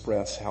to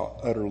express how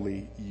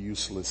utterly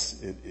useless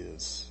it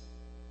is.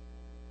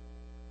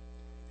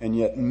 And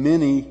yet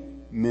many,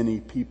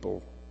 many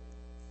people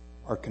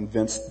are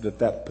convinced that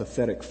that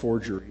pathetic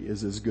forgery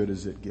is as good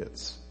as it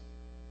gets.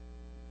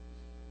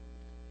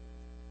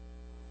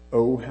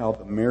 Oh, how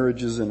the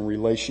marriages and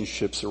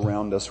relationships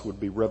around us would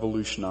be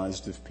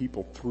revolutionized if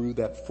people threw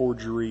that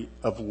forgery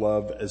of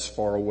love as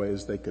far away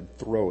as they could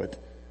throw it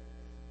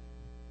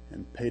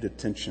and paid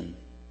attention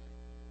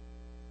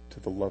to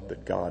the love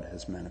that God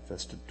has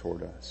manifested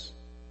toward us.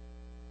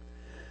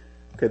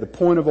 Okay, the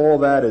point of all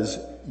that is,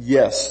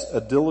 yes,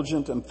 a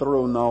diligent and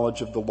thorough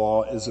knowledge of the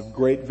law is of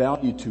great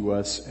value to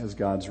us as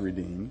God's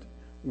redeemed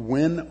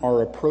when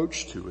our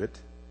approach to it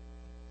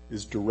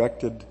is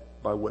directed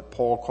by what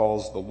Paul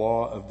calls the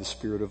law of the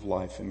Spirit of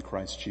life in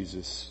Christ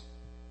Jesus,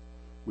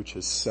 which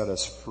has set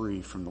us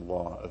free from the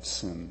law of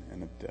sin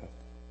and of death.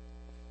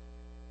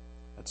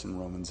 That's in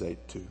Romans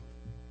 8:2.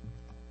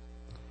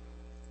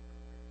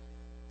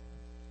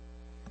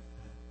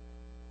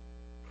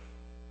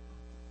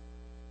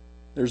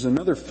 There's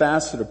another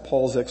facet of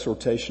Paul's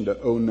exhortation to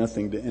owe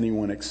nothing to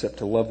anyone except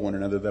to love one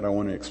another that I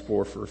want to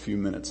explore for a few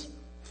minutes.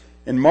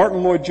 In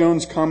Martin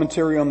Lloyd-Jones'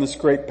 commentary on this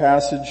great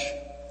passage,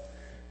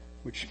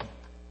 which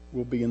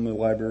will be in the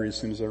library as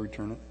soon as I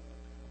return it,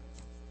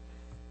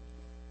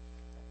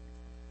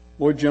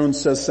 Lloyd-Jones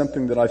says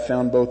something that I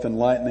found both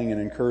enlightening and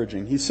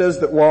encouraging. He says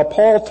that while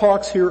Paul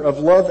talks here of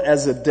love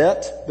as a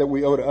debt that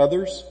we owe to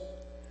others,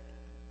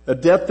 a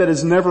debt that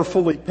is never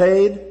fully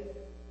paid,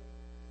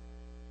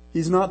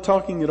 he's not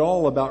talking at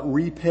all about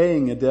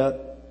repaying a debt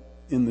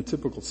in the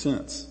typical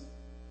sense.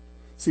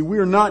 See, we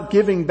are not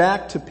giving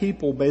back to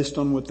people based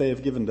on what they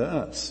have given to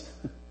us.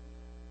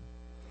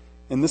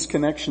 In this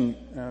connection,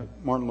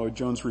 Martin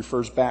Lloyd-Jones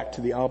refers back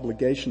to the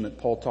obligation that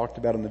Paul talked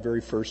about in the very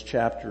first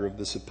chapter of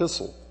this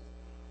epistle.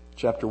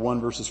 Chapter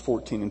 1 verses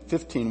 14 and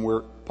 15,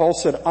 where Paul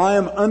said, "I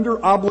am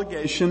under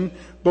obligation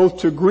both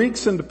to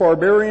Greeks and to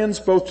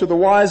barbarians, both to the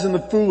wise and the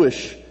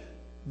foolish.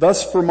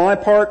 Thus for my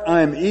part,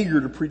 I am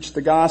eager to preach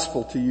the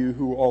gospel to you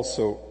who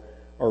also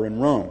are in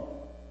Rome."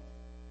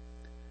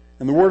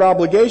 And the word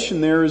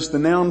obligation there is the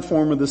noun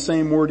form of the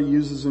same word he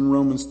uses in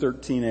Romans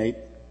 13:8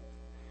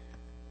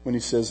 when he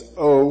says,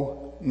 "Owe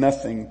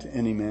nothing to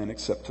any man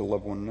except to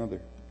love one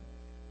another."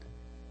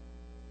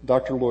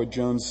 Dr.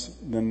 Lloyd-Jones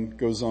then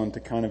goes on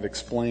to kind of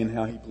explain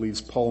how he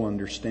believes Paul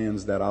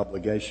understands that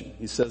obligation.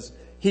 He says,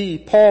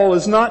 Paul,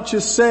 is not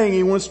just saying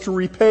he wants to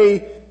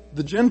repay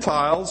the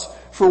Gentiles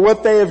for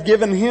what they have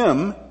given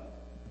him.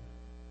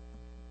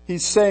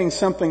 He's saying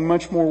something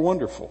much more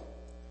wonderful.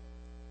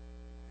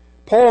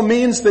 Paul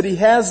means that he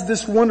has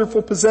this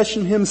wonderful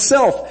possession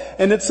himself,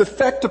 and its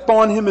effect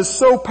upon him is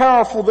so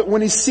powerful that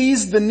when he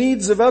sees the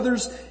needs of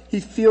others, he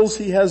feels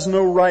he has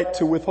no right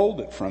to withhold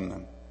it from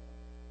them.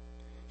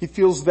 He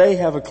feels they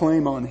have a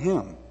claim on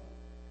him,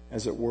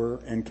 as it were,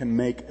 and can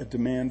make a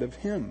demand of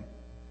him.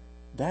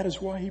 That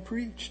is why he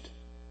preached.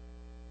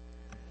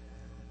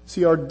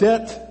 See, our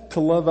debt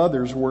to love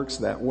others works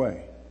that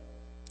way.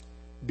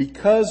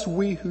 Because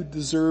we who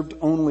deserved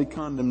only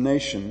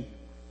condemnation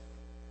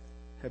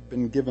have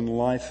been given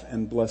life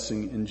and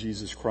blessing in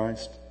Jesus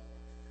Christ,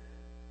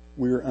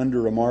 we are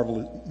under a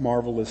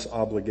marvelous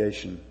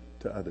obligation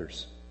to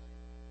others.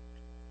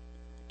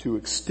 To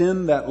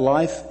extend that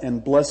life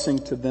and blessing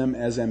to them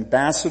as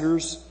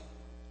ambassadors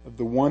of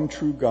the one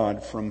true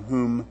God from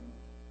whom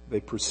they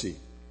proceed.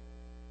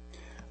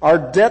 Our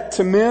debt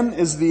to men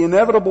is the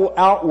inevitable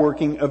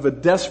outworking of a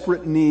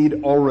desperate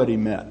need already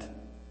met.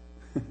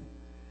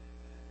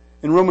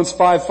 In Romans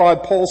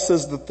 5:5, Paul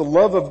says that the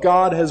love of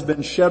God has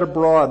been shed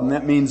abroad, and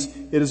that means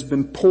it has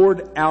been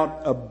poured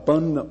out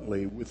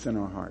abundantly within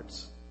our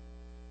hearts.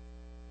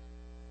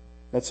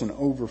 That's an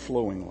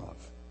overflowing love.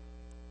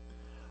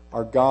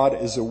 Our God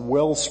is a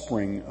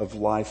wellspring of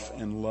life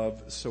and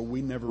love, so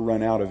we never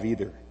run out of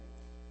either.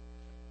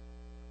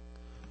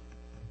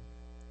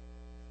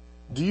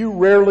 Do you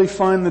rarely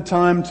find the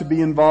time to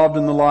be involved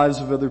in the lives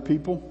of other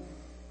people?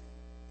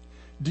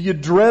 Do you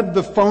dread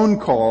the phone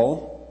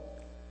call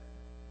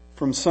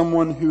from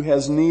someone who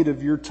has need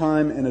of your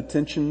time and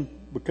attention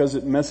because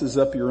it messes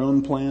up your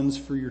own plans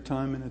for your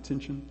time and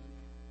attention?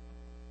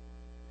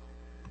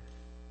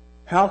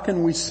 How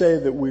can we say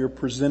that we are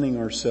presenting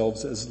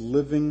ourselves as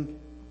living,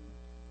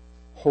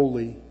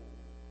 holy,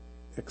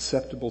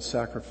 acceptable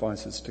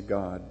sacrifices to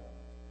God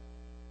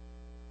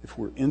if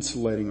we're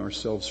insulating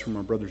ourselves from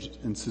our brothers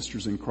and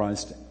sisters in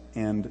Christ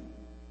and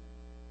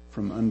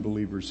from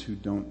unbelievers who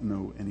don't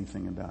know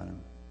anything about Him?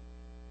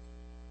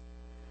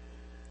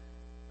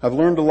 I've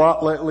learned a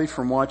lot lately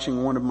from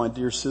watching one of my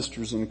dear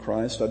sisters in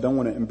Christ. I don't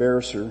want to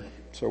embarrass her,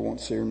 so I won't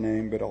say her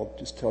name, but I'll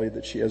just tell you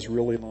that she has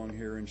really long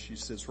hair and she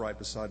sits right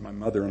beside my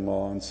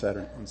mother-in-law on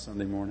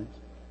Sunday mornings.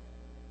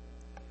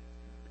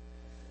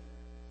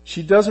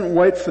 She doesn't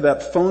wait for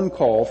that phone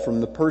call from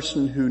the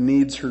person who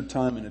needs her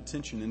time and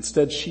attention.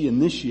 Instead, she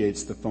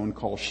initiates the phone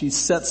call. She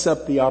sets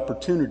up the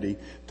opportunity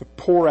to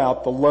pour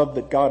out the love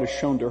that God has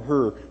shown to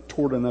her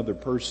toward another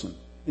person.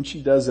 And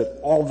she does it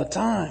all the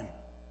time.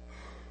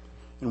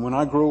 And when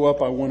I grow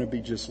up, I want to be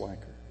just like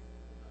her.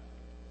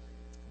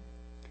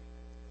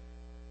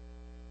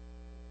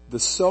 The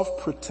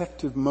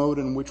self-protective mode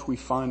in which we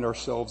find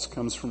ourselves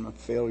comes from a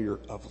failure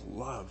of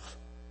love,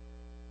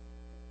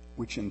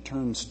 which in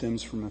turn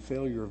stems from a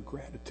failure of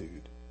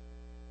gratitude.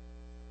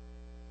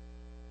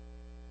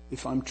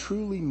 If I'm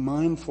truly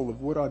mindful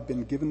of what I've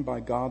been given by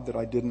God that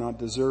I did not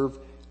deserve,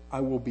 I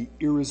will be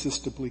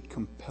irresistibly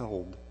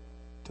compelled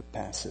to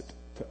pass it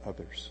to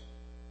others.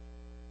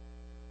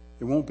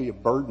 It won't be a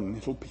burden,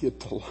 it'll be a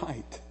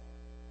delight.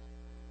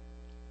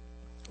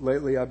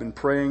 Lately I've been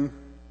praying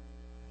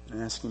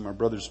and asking my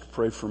brothers to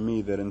pray for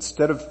me that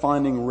instead of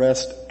finding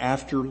rest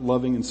after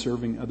loving and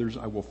serving others,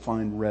 I will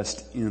find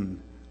rest in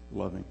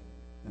loving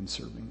and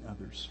serving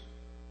others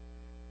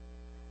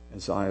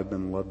as I have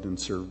been loved and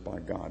served by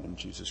God in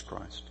Jesus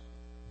Christ.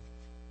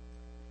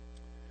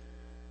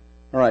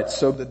 All right,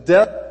 so the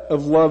debt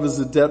of love is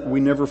a debt we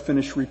never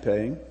finish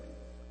paying.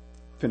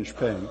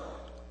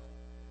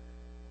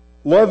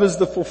 Love is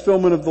the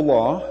fulfillment of the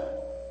law,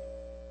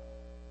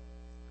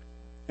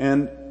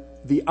 and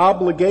the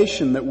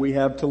obligation that we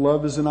have to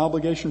love is an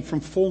obligation from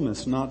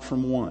fullness, not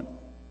from want.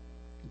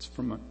 It's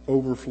from an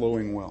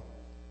overflowing well.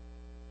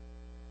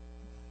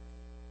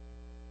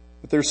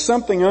 But there's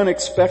something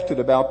unexpected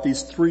about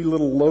these three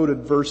little loaded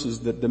verses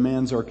that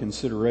demands our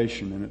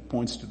consideration, and it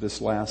points to this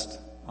last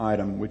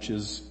item, which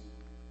is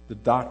the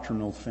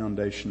doctrinal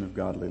foundation of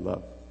godly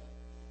love.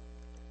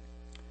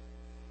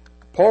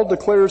 Paul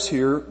declares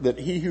here that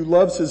he who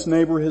loves his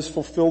neighbor has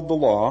fulfilled the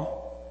law.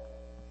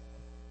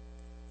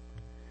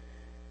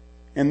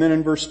 And then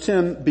in verse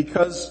 10,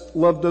 because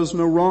love does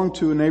no wrong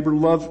to a neighbor,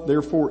 love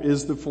therefore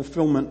is the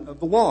fulfillment of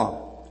the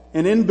law.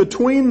 And in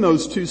between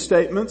those two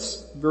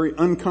statements, very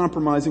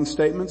uncompromising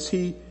statements,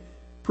 he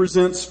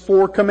presents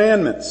 4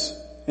 commandments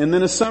and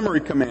then a summary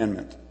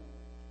commandment.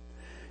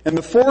 And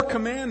the 4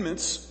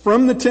 commandments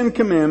from the 10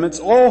 commandments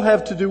all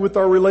have to do with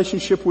our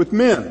relationship with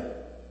men.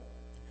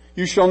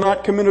 You shall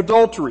not commit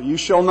adultery. You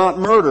shall not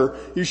murder.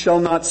 You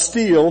shall not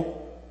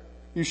steal.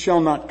 You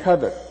shall not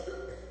covet.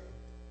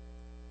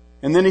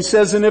 And then he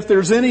says, and if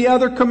there's any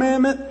other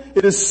commandment,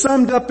 it is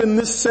summed up in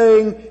this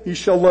saying, you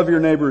shall love your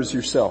neighbor as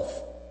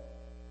yourself.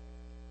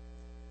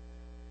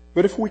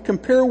 But if we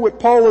compare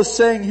what Paul is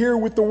saying here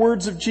with the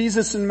words of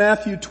Jesus in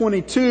Matthew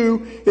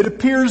 22, it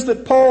appears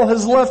that Paul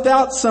has left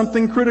out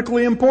something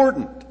critically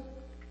important.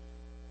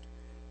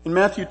 In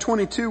Matthew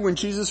 22, when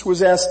Jesus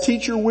was asked,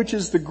 "Teacher, which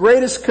is the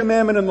greatest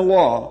commandment in the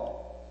law?"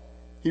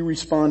 he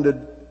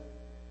responded,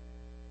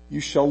 "You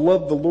shall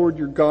love the Lord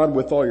your God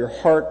with all your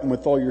heart and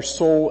with all your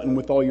soul and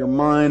with all your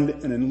mind."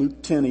 And in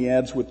Luke 10 he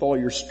adds, "with all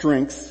your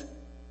strength."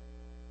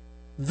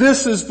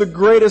 This is the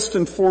greatest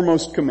and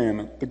foremost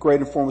commandment, the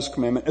great and foremost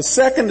commandment. A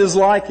second is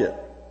like it.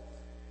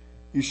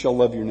 You shall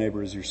love your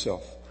neighbor as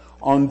yourself.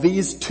 On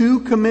these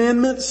 2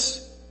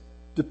 commandments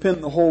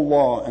depend the whole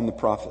law and the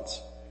prophets.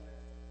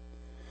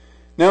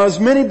 Now, as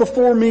many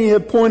before me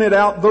have pointed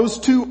out, those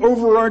 2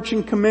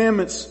 overarching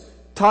commandments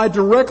tie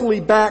directly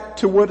back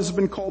to what has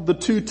been called the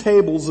 2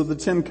 tables of the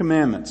 10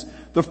 commandments.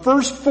 The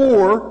first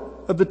 4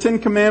 of the 10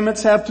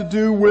 commandments have to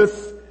do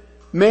with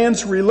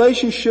man's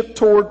relationship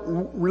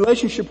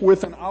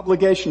with and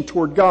obligation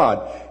toward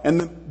God.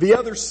 And the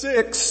other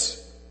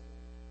 6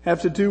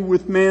 have to do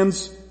with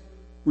man's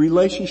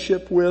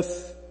relationship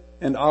with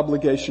and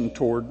obligation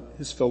toward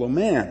his fellow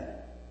man.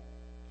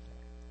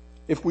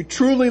 If we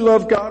truly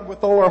love God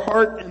with all our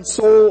heart and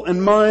soul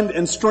and mind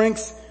and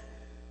strength,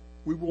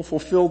 we will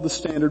fulfill the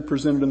standard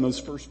presented in those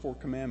first 4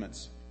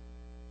 commandments.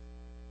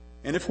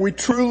 And if we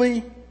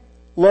truly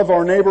love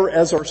our neighbor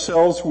as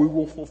ourselves, we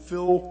will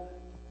fulfill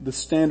the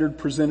standard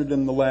presented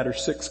in the latter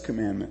 6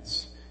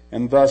 commandments.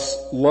 And thus,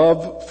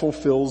 love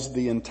fulfills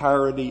the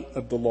entirety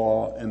of the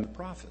law and the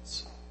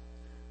prophets.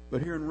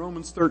 But here in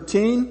Romans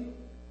 13,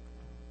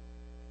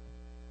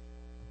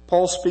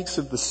 Paul speaks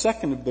of the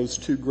second of those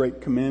 2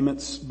 great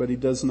commandments, but he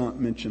does not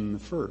mention the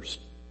first.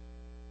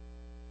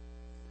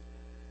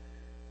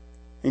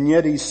 And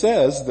yet he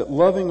says that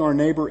loving our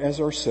neighbor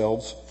as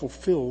ourselves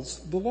fulfills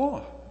the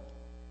law.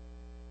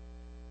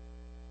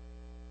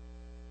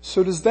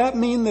 So does that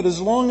mean that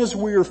as long as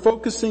we are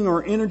focusing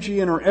our energy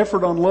and our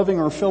effort on loving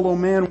our fellow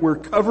man, we're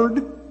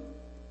covered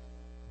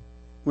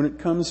when it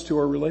comes to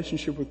our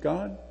relationship with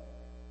God?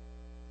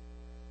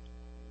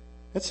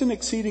 That's an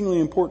exceedingly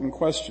important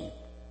question.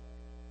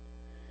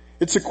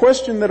 It's a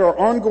question that our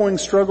ongoing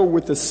struggle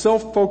with the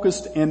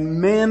self-focused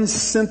and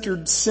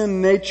man-centered sin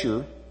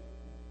nature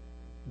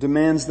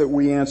demands that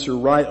we answer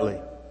rightly.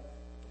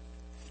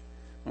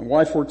 My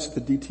wife works at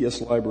the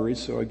DTS library,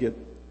 so I get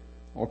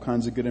all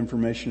kinds of good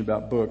information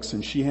about books,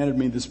 and she handed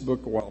me this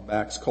book a while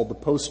back. It's called The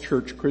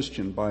Post-Church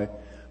Christian by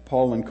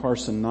Paul and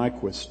Carson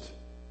Nyquist.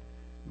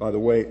 By the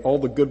way, all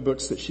the good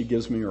books that she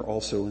gives me are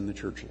also in the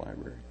church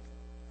library.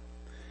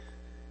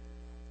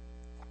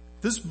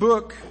 This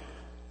book,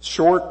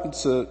 short,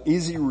 it's an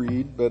easy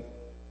read, but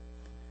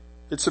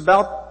it's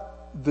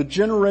about the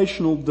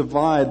generational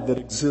divide that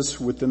exists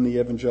within the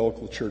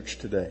evangelical church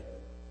today.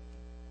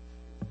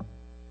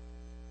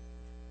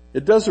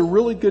 It does a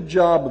really good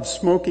job of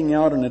smoking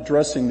out and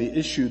addressing the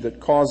issue that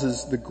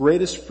causes the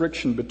greatest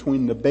friction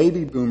between the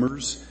baby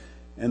boomers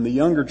and the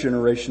younger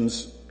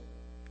generations,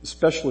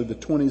 especially the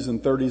 20s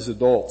and 30s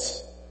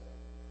adults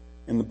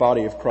in the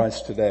body of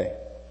Christ today.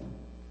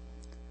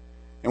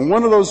 And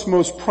one of those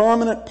most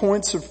prominent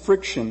points of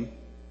friction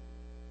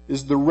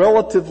is the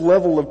relative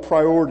level of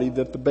priority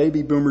that the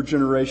baby boomer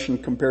generation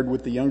compared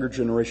with the younger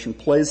generation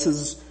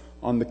places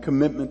on the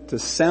commitment to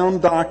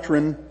sound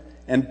doctrine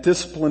and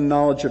disciplined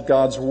knowledge of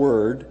God's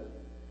Word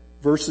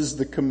versus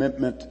the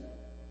commitment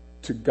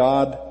to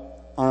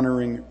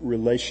God-honoring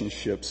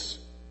relationships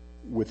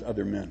with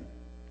other men.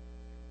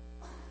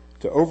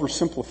 To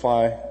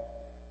oversimplify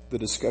the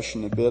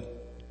discussion a bit,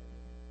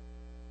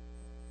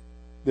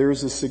 there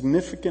is a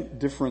significant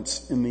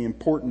difference in the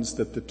importance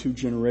that the 2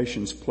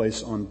 generations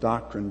place on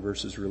doctrine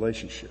versus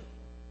relationship.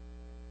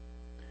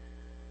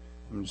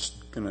 I'm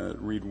just going to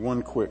read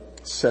one quick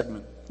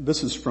segment.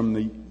 This is from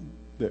the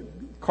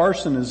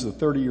Carson is a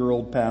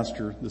 30-year-old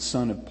pastor, the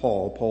son of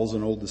Paul. Paul's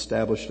an old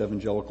established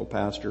evangelical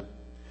pastor.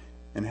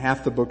 And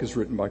half the book is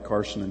written by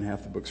Carson and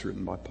half the book's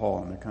written by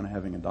Paul. And they're kind of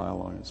having a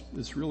dialogue.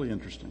 It's really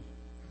interesting.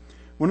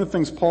 One of the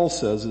things Paul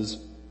says is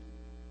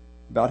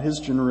about his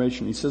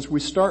generation. He says,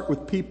 we start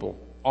with people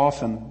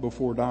often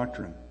before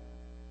doctrine.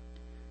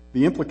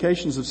 The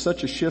implications of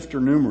such a shift are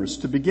numerous.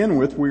 To begin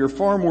with, we are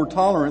far more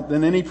tolerant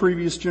than any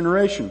previous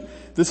generation.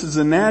 This is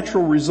a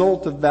natural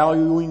result of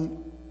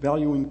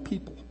valuing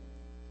people.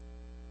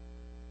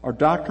 Our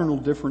doctrinal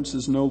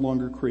differences no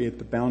longer create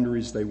the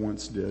boundaries they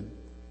once did.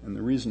 And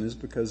the reason is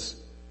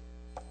because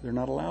they're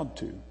not allowed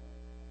to.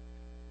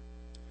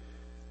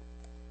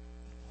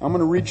 I'm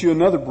going to read you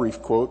another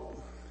brief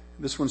quote.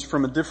 This one's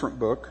from a different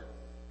book.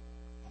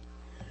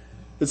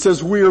 It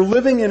says, we are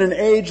living in an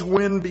age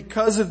when,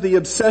 because of the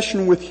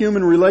obsession with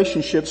human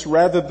relationships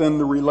rather than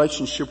the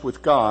relationship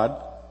with God,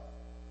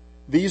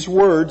 these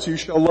words, you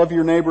shall love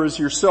your neighbor as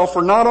yourself,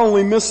 are not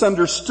only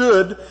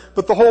misunderstood,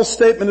 but the whole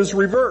statement is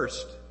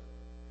reversed.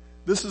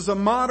 This is a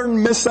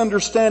modern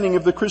misunderstanding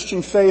of the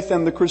Christian faith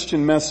and the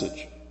Christian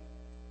message.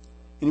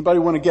 Anybody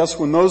want to guess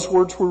when those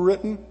words were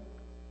written?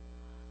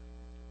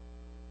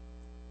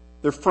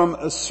 They're from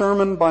a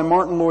sermon by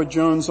Martin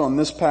Lloyd-Jones on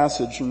this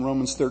passage in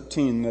Romans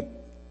 13 that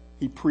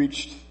he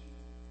preached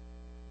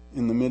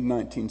in the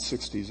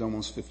mid-1960s,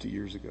 almost 50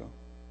 years ago.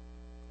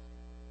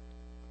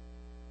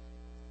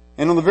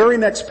 And on the very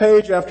next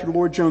page after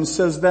Lloyd-Jones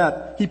says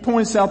that, he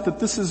points out that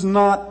this is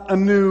not a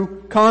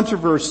new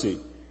controversy.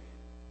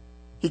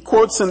 He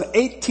quotes an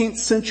 18th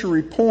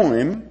century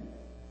poem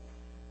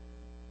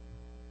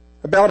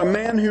about a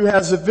man who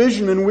has a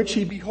vision in which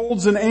he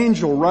beholds an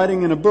angel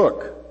writing in a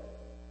book.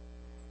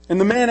 And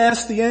the man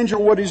asks the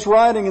angel what he's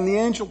writing, and the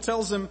angel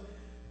tells him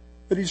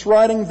that he's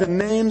writing the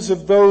names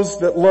of those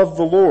that love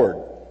the Lord.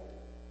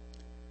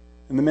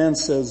 And the man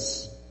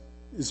says,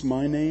 is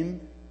my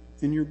name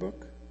in your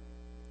book?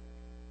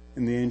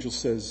 And the angel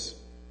says,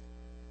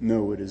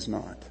 no, it is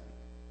not.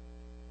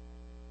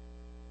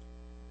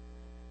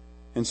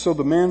 And so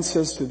the man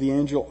says to the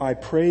angel, I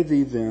pray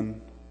thee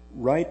then,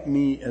 write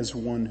me as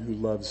one who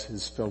loves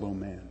his fellow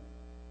man.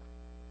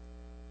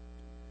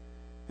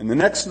 And the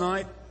next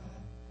night,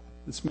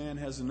 This man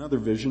has another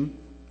vision.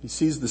 He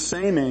sees the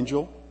same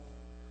angel,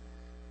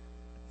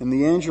 and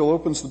the angel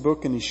opens the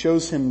book and he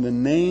shows him the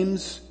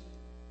names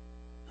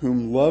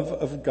whom love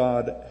of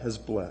God has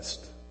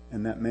blessed.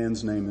 And that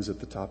man's name is at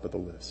the top of the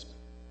list.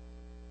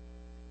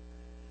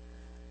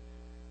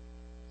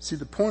 See,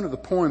 the point of the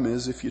poem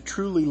is, if you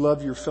truly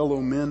love your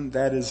fellow men,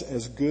 that is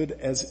as good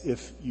as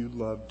if you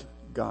loved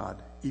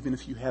God, even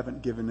if you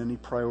haven't given any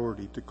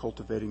priority to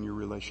cultivating your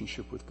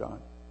relationship with God.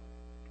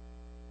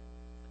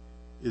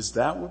 Is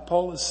that what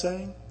Paul is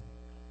saying?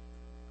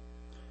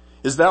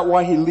 Is that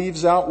why he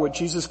leaves out what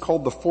Jesus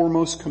called the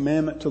foremost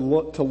commandment, to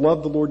love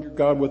the Lord your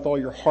God with all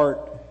your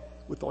heart,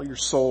 with all your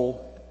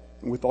soul,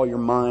 and with all your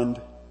mind?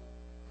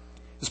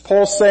 Is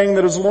Paul saying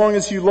that as long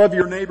as you love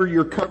your neighbor,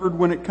 you're covered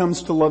when it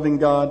comes to loving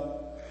God?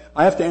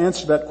 I have to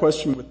answer that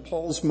question with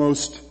Paul's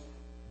most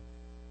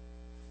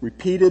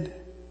repeated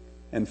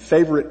and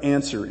favorite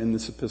answer in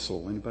this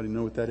epistle. Anybody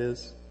know what that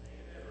is?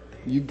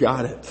 You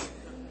got it.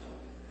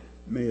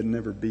 May it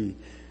never be.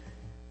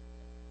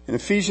 In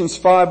Ephesians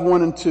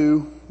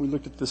 5:1-2, we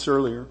looked at this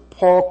earlier,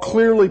 Paul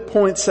clearly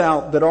points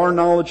out that our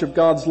knowledge of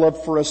God's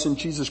love for us in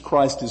Jesus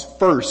Christ is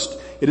first.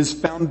 It is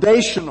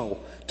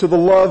foundational to the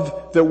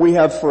love that we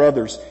have for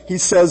others. He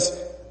says,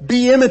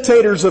 be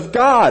imitators of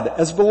God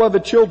as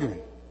beloved children,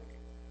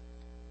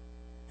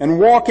 and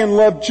walk in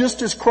love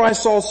just as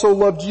Christ also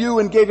loved you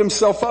and gave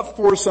himself up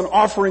for us, an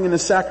offering and a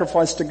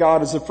sacrifice to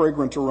God as a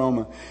fragrant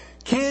aroma.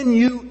 Can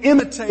you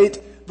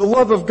imitate the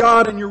love of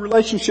God in your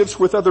relationships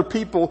with other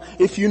people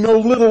if you know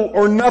little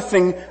or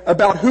nothing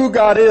about who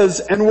God is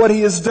and what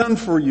he has done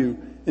for you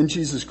in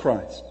Jesus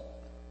Christ?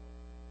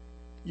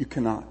 You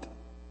cannot.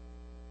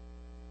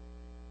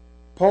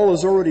 Paul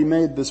has already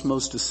made this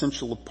most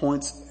essential of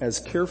points as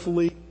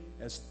carefully,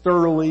 as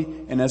thoroughly,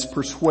 and as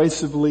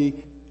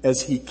persuasively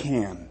as he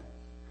can.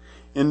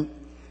 And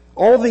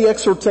all the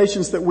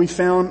exhortations that we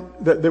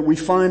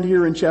find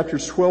here in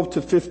chapters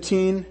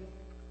 12-15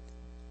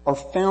 are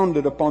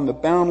founded upon the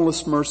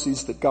boundless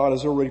mercies that God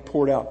has already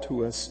poured out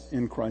to us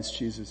in Christ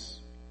Jesus.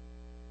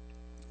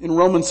 In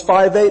Romans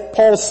 5:8,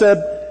 Paul said,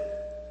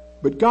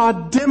 but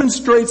God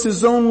demonstrates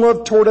his own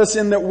love toward us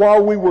in that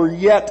while we were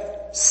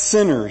yet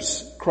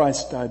sinners,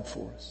 Christ died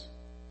for us.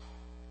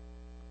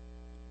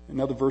 In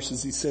other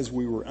verses, he says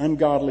we were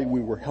ungodly, we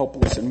were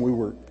helpless, and we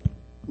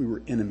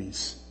were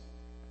enemies.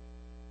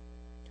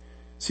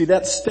 See,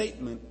 that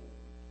statement,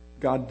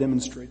 God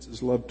demonstrates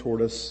his love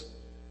toward us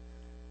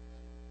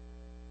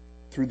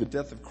through the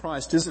death of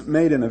Christ, isn't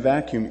made in a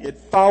vacuum. It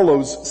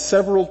follows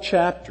several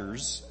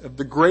chapters of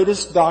the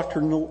greatest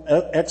doctrinal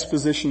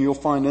exposition you'll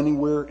find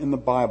anywhere in the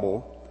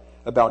Bible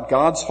about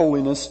God's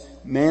holiness,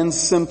 man's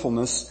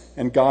sinfulness,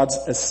 and God's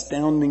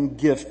astounding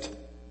gift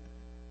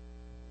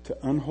to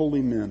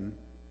unholy men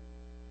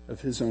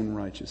of his own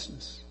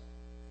righteousness.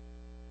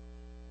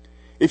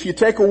 If you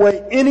take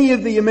away any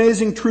of the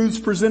amazing truths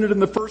presented in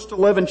the first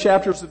 11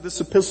 chapters of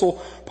this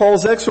epistle,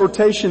 Paul's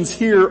exhortations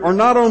here are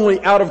not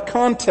only out of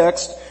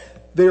context,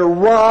 they are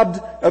robbed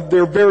of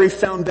their very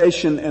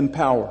foundation and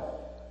power.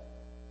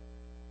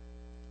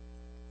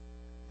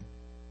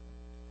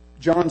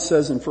 John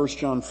says in 1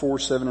 John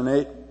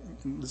 4:7-8,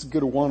 this is a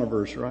good Awana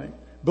verse, right?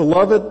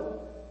 Beloved,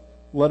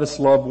 let us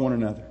love one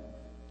another.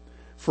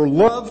 For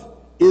love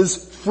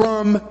is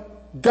from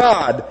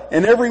God,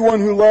 and everyone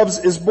who loves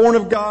is born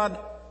of God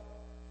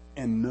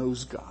and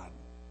knows God.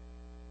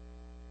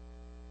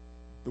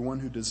 The one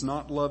who does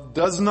not love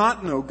does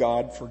not know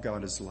God, for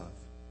God is love.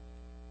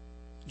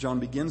 John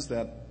begins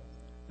that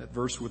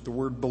verse with the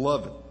word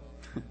beloved.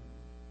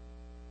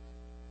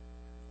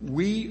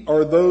 We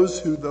are those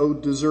who, though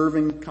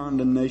deserving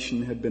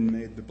condemnation, have been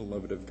made the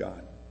beloved of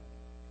God.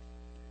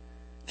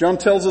 John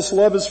tells us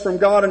love is from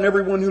God, and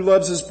everyone who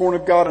loves is born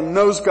of God and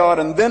knows God.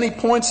 And then he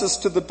points us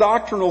to the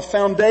doctrinal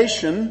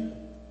foundation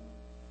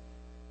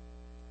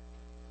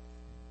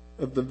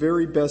of the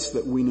very best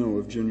that we know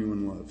of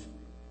genuine love.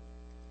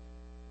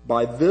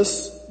 By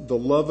this, the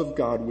love of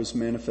God was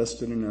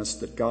manifested in us,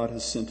 that God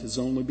has sent his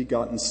only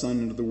begotten Son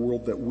into the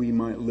world that we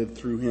might live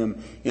through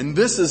him. And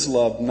this is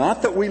love,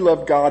 not that we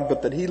loved God,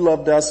 but that he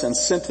loved us and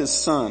sent his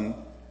Son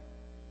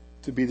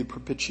to be the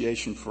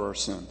propitiation for our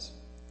sins.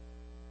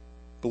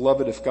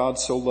 Beloved, if God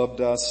so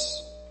loved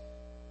us,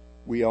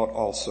 we ought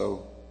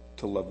also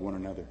to love one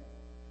another.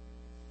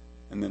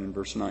 And then in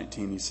verse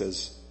 19 he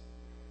says,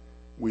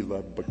 we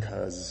love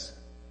because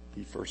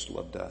he first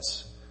loved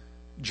us.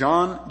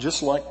 John,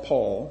 just like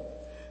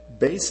Paul,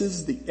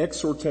 bases the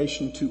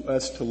exhortation to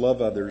us to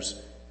love others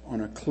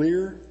on a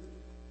clear,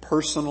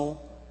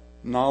 personal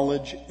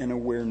knowledge and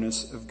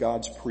awareness of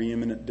God's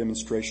preeminent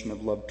demonstration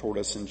of love toward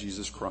us in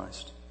Jesus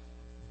Christ.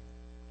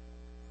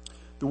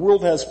 The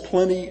world has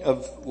plenty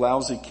of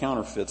lousy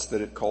counterfeits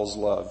that it calls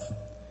love,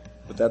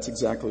 but that's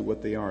exactly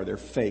what they are. They're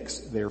fakes.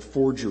 They're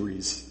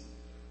forgeries.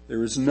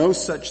 There is no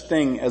such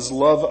thing as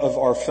love of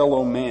our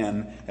fellow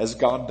man as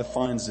God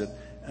defines it,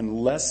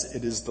 unless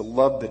it is the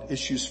love that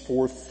issues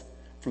forth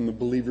from the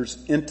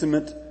believer's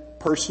intimate,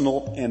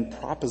 personal, and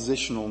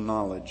propositional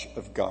knowledge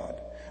of God.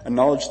 A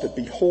knowledge that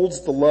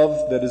beholds the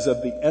love that is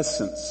of the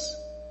essence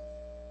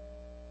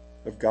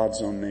of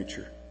God's own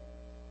nature.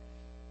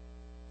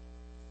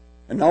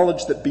 A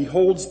knowledge that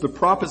beholds the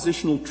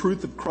propositional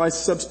truth of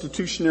Christ's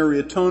substitutionary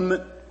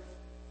atonement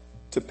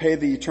to pay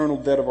the eternal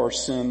debt of our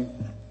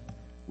sin,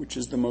 which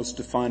is the most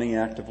defining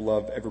act of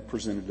love ever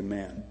presented to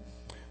man.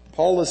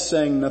 Paul is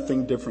saying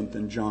nothing different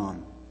than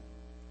John.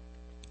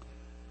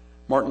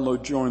 Martin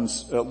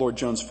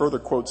Lloyd-Jones further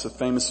quotes a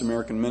famous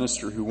American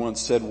minister who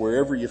once said,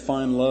 "Wherever you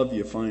find love,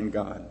 you find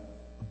God."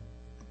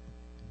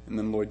 And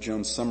then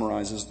Lloyd-Jones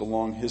summarizes the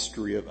long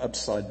history of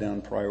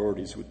upside-down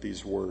priorities with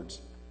these words.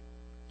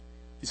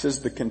 He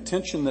says, "The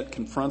contention that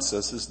confronts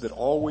us is that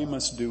all we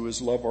must do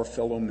is love our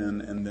fellow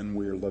men, and then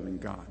we are loving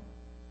God,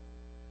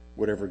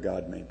 whatever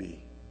God may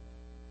be.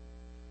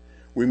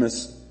 We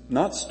must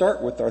not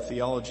start with our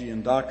theology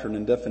and doctrine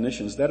and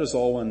definitions. That is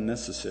all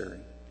unnecessary.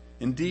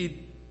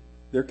 Indeed,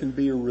 there can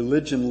be a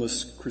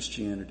religionless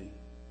Christianity.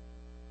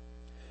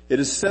 It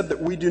is said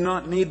that we do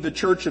not need the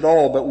church at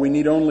all, but we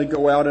need only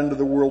go out into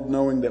the world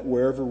knowing that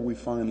wherever we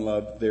find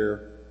love,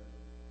 there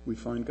we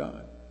find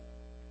God."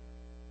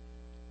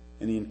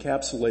 And he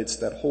encapsulates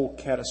that whole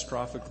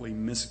catastrophically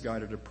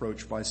misguided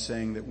approach by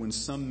saying that when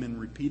some men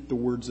repeat the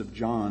words of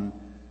John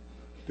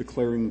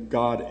declaring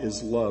God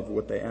is love,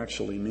 what they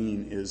actually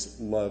mean is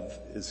love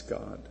is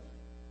God.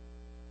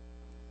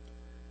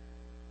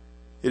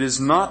 It is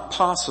not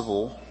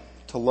possible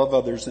to love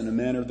others in a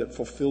manner that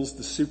fulfills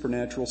the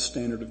supernatural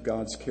standard of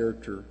God's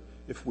character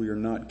if we are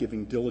not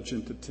giving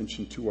diligent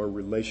attention to our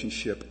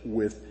relationship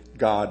with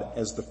God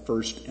as the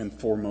first and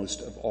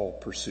foremost of all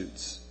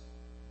pursuits.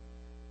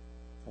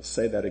 I'll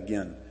say that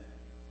again.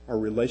 Our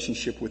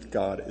relationship with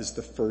God is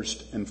the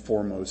first and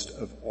foremost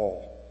of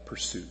all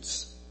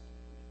pursuits.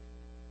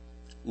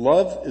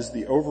 Love is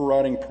the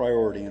overriding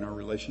priority in our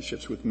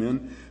relationships with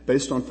men.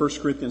 Based on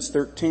 1 Corinthians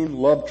 13,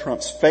 love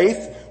trumps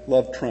faith,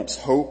 love trumps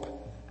hope,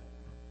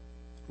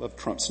 love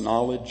trumps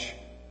knowledge,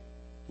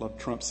 love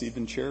trumps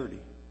even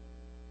charity.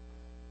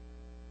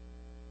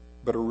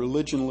 But a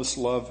religionless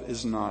love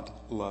is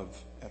not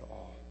love at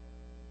all.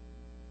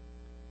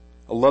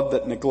 A love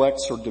that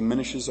neglects or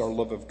diminishes our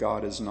love of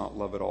God is not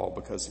love at all,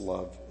 because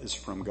love is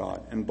from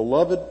God. And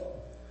beloved,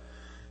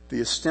 the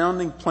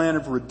astounding plan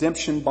of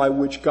redemption by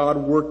which God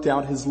worked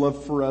out his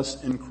love for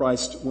us in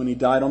Christ when he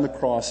died on the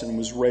cross and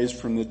was raised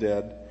from the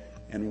dead,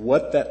 and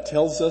what that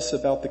tells us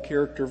about the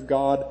character of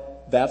God,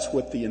 that's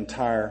what the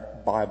entire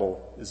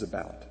Bible is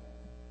about.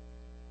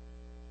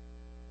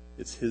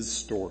 It's his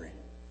story.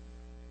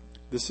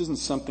 This isn't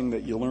something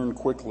that you learn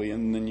quickly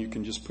and then you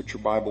can just put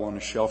your Bible on a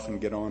shelf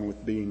and get on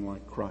with being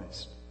like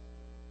Christ.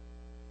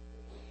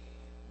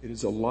 It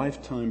is a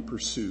lifetime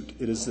pursuit.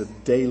 It is a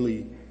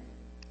daily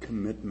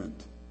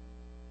commitment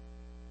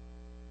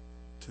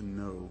to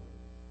know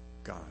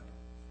God.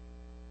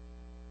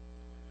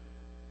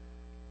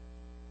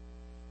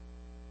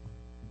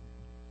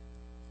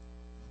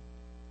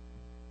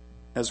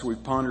 As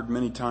we've pondered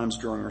many times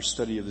during our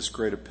study of this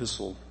great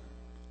epistle,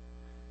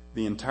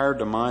 the entire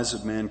demise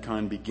of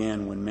mankind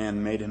began when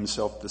man made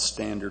himself the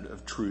standard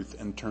of truth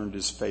and turned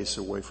his face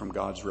away from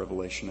God's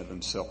revelation of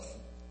himself.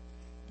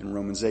 In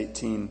Romans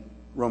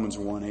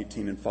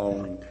 1:18 and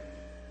following,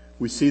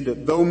 we see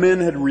that though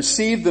men had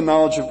received the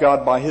knowledge of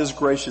God by his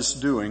gracious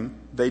doing,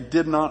 they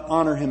did not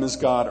honor him as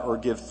God or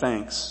give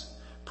thanks.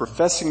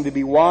 Professing to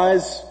be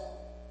wise,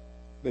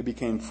 they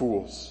became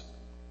fools.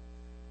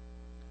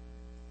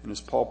 And as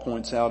Paul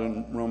points out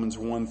in Romans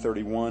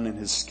 1:31 in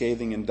his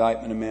scathing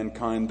indictment of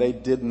mankind, they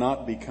did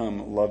not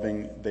become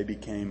loving, they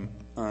became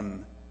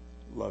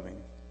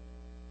unloving.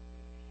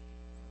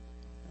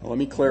 Now, let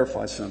me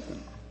clarify something.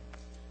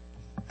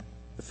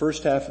 The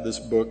first half of this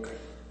book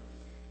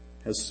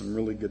has some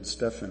really good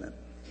stuff in it.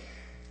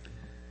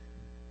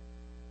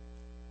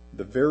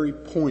 The very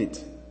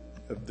point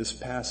of this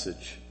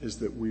passage is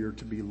that we are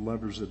to be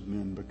lovers of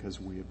men because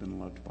we have been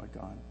loved by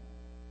God.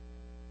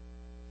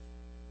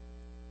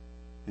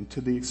 And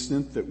to the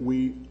extent that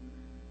we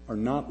are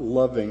not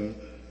loving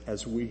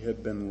as we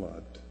have been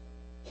loved,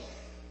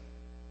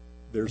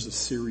 there's a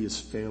serious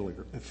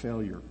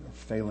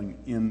failing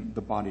in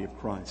the body of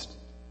Christ.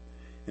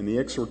 And the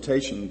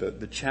exhortation,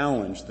 the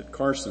challenge that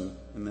Carson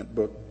in that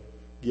book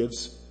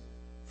gives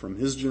from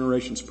his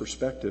generation's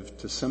perspective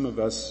to some of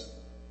us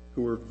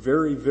who are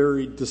very,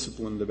 very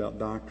disciplined about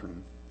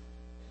doctrine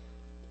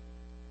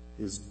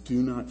is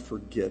do not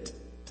forget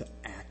to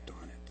act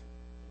on it.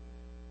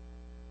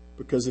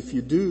 Because if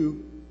you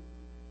do,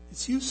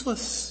 it's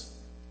useless.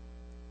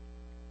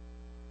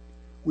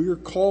 We are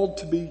called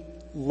to be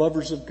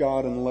lovers of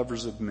God and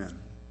lovers of men.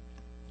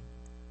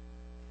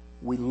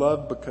 We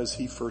love because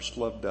he first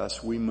loved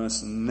us. We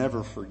must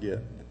never forget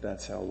that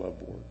that's how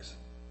love works.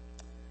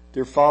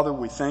 Dear Father,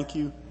 we thank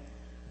you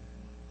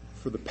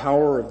for the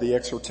power of the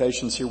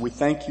exhortations here. We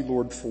thank you,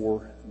 Lord,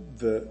 for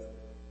the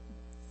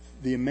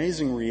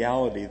amazing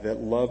reality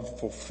that love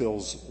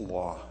fulfills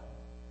law.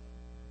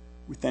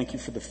 We thank you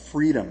for the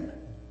freedom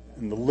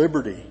and the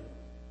liberty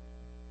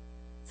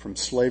from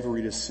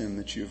slavery to sin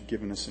that you have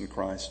given us in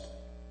Christ.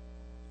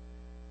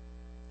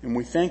 And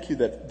we thank you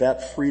that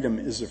that freedom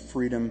is a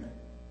freedom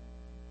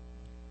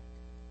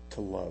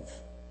to love.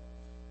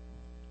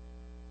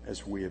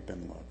 as we have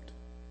been loved.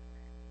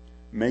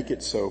 Make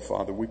it so,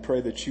 Father. We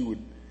pray that you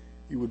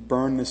would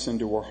burn this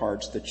into our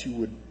hearts, that you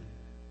would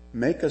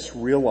make us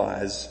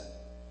realize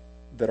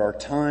that our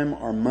time,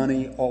 our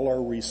money, all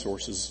our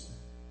resources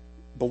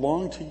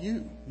belong to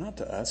you, not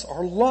to us.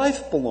 Our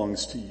life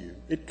belongs to you.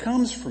 It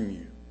comes from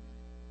you.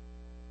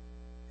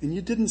 And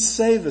you didn't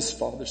save us,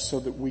 Father, so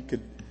that we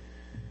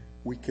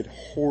could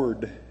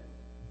hoard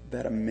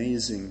that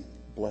amazing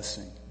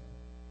blessing.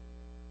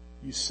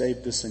 You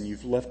saved us and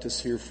you've left us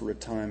here for a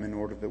time in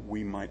order that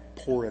we might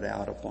pour it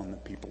out upon the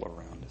people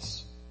around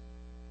us.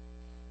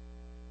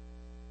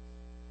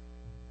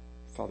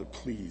 Father,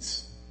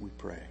 please, we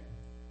pray,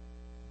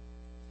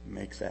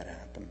 make that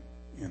happen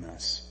in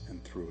us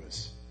and through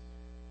us,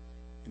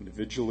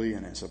 individually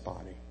and as a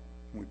body.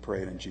 We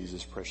pray it in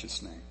Jesus'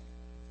 precious name.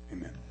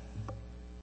 Amen.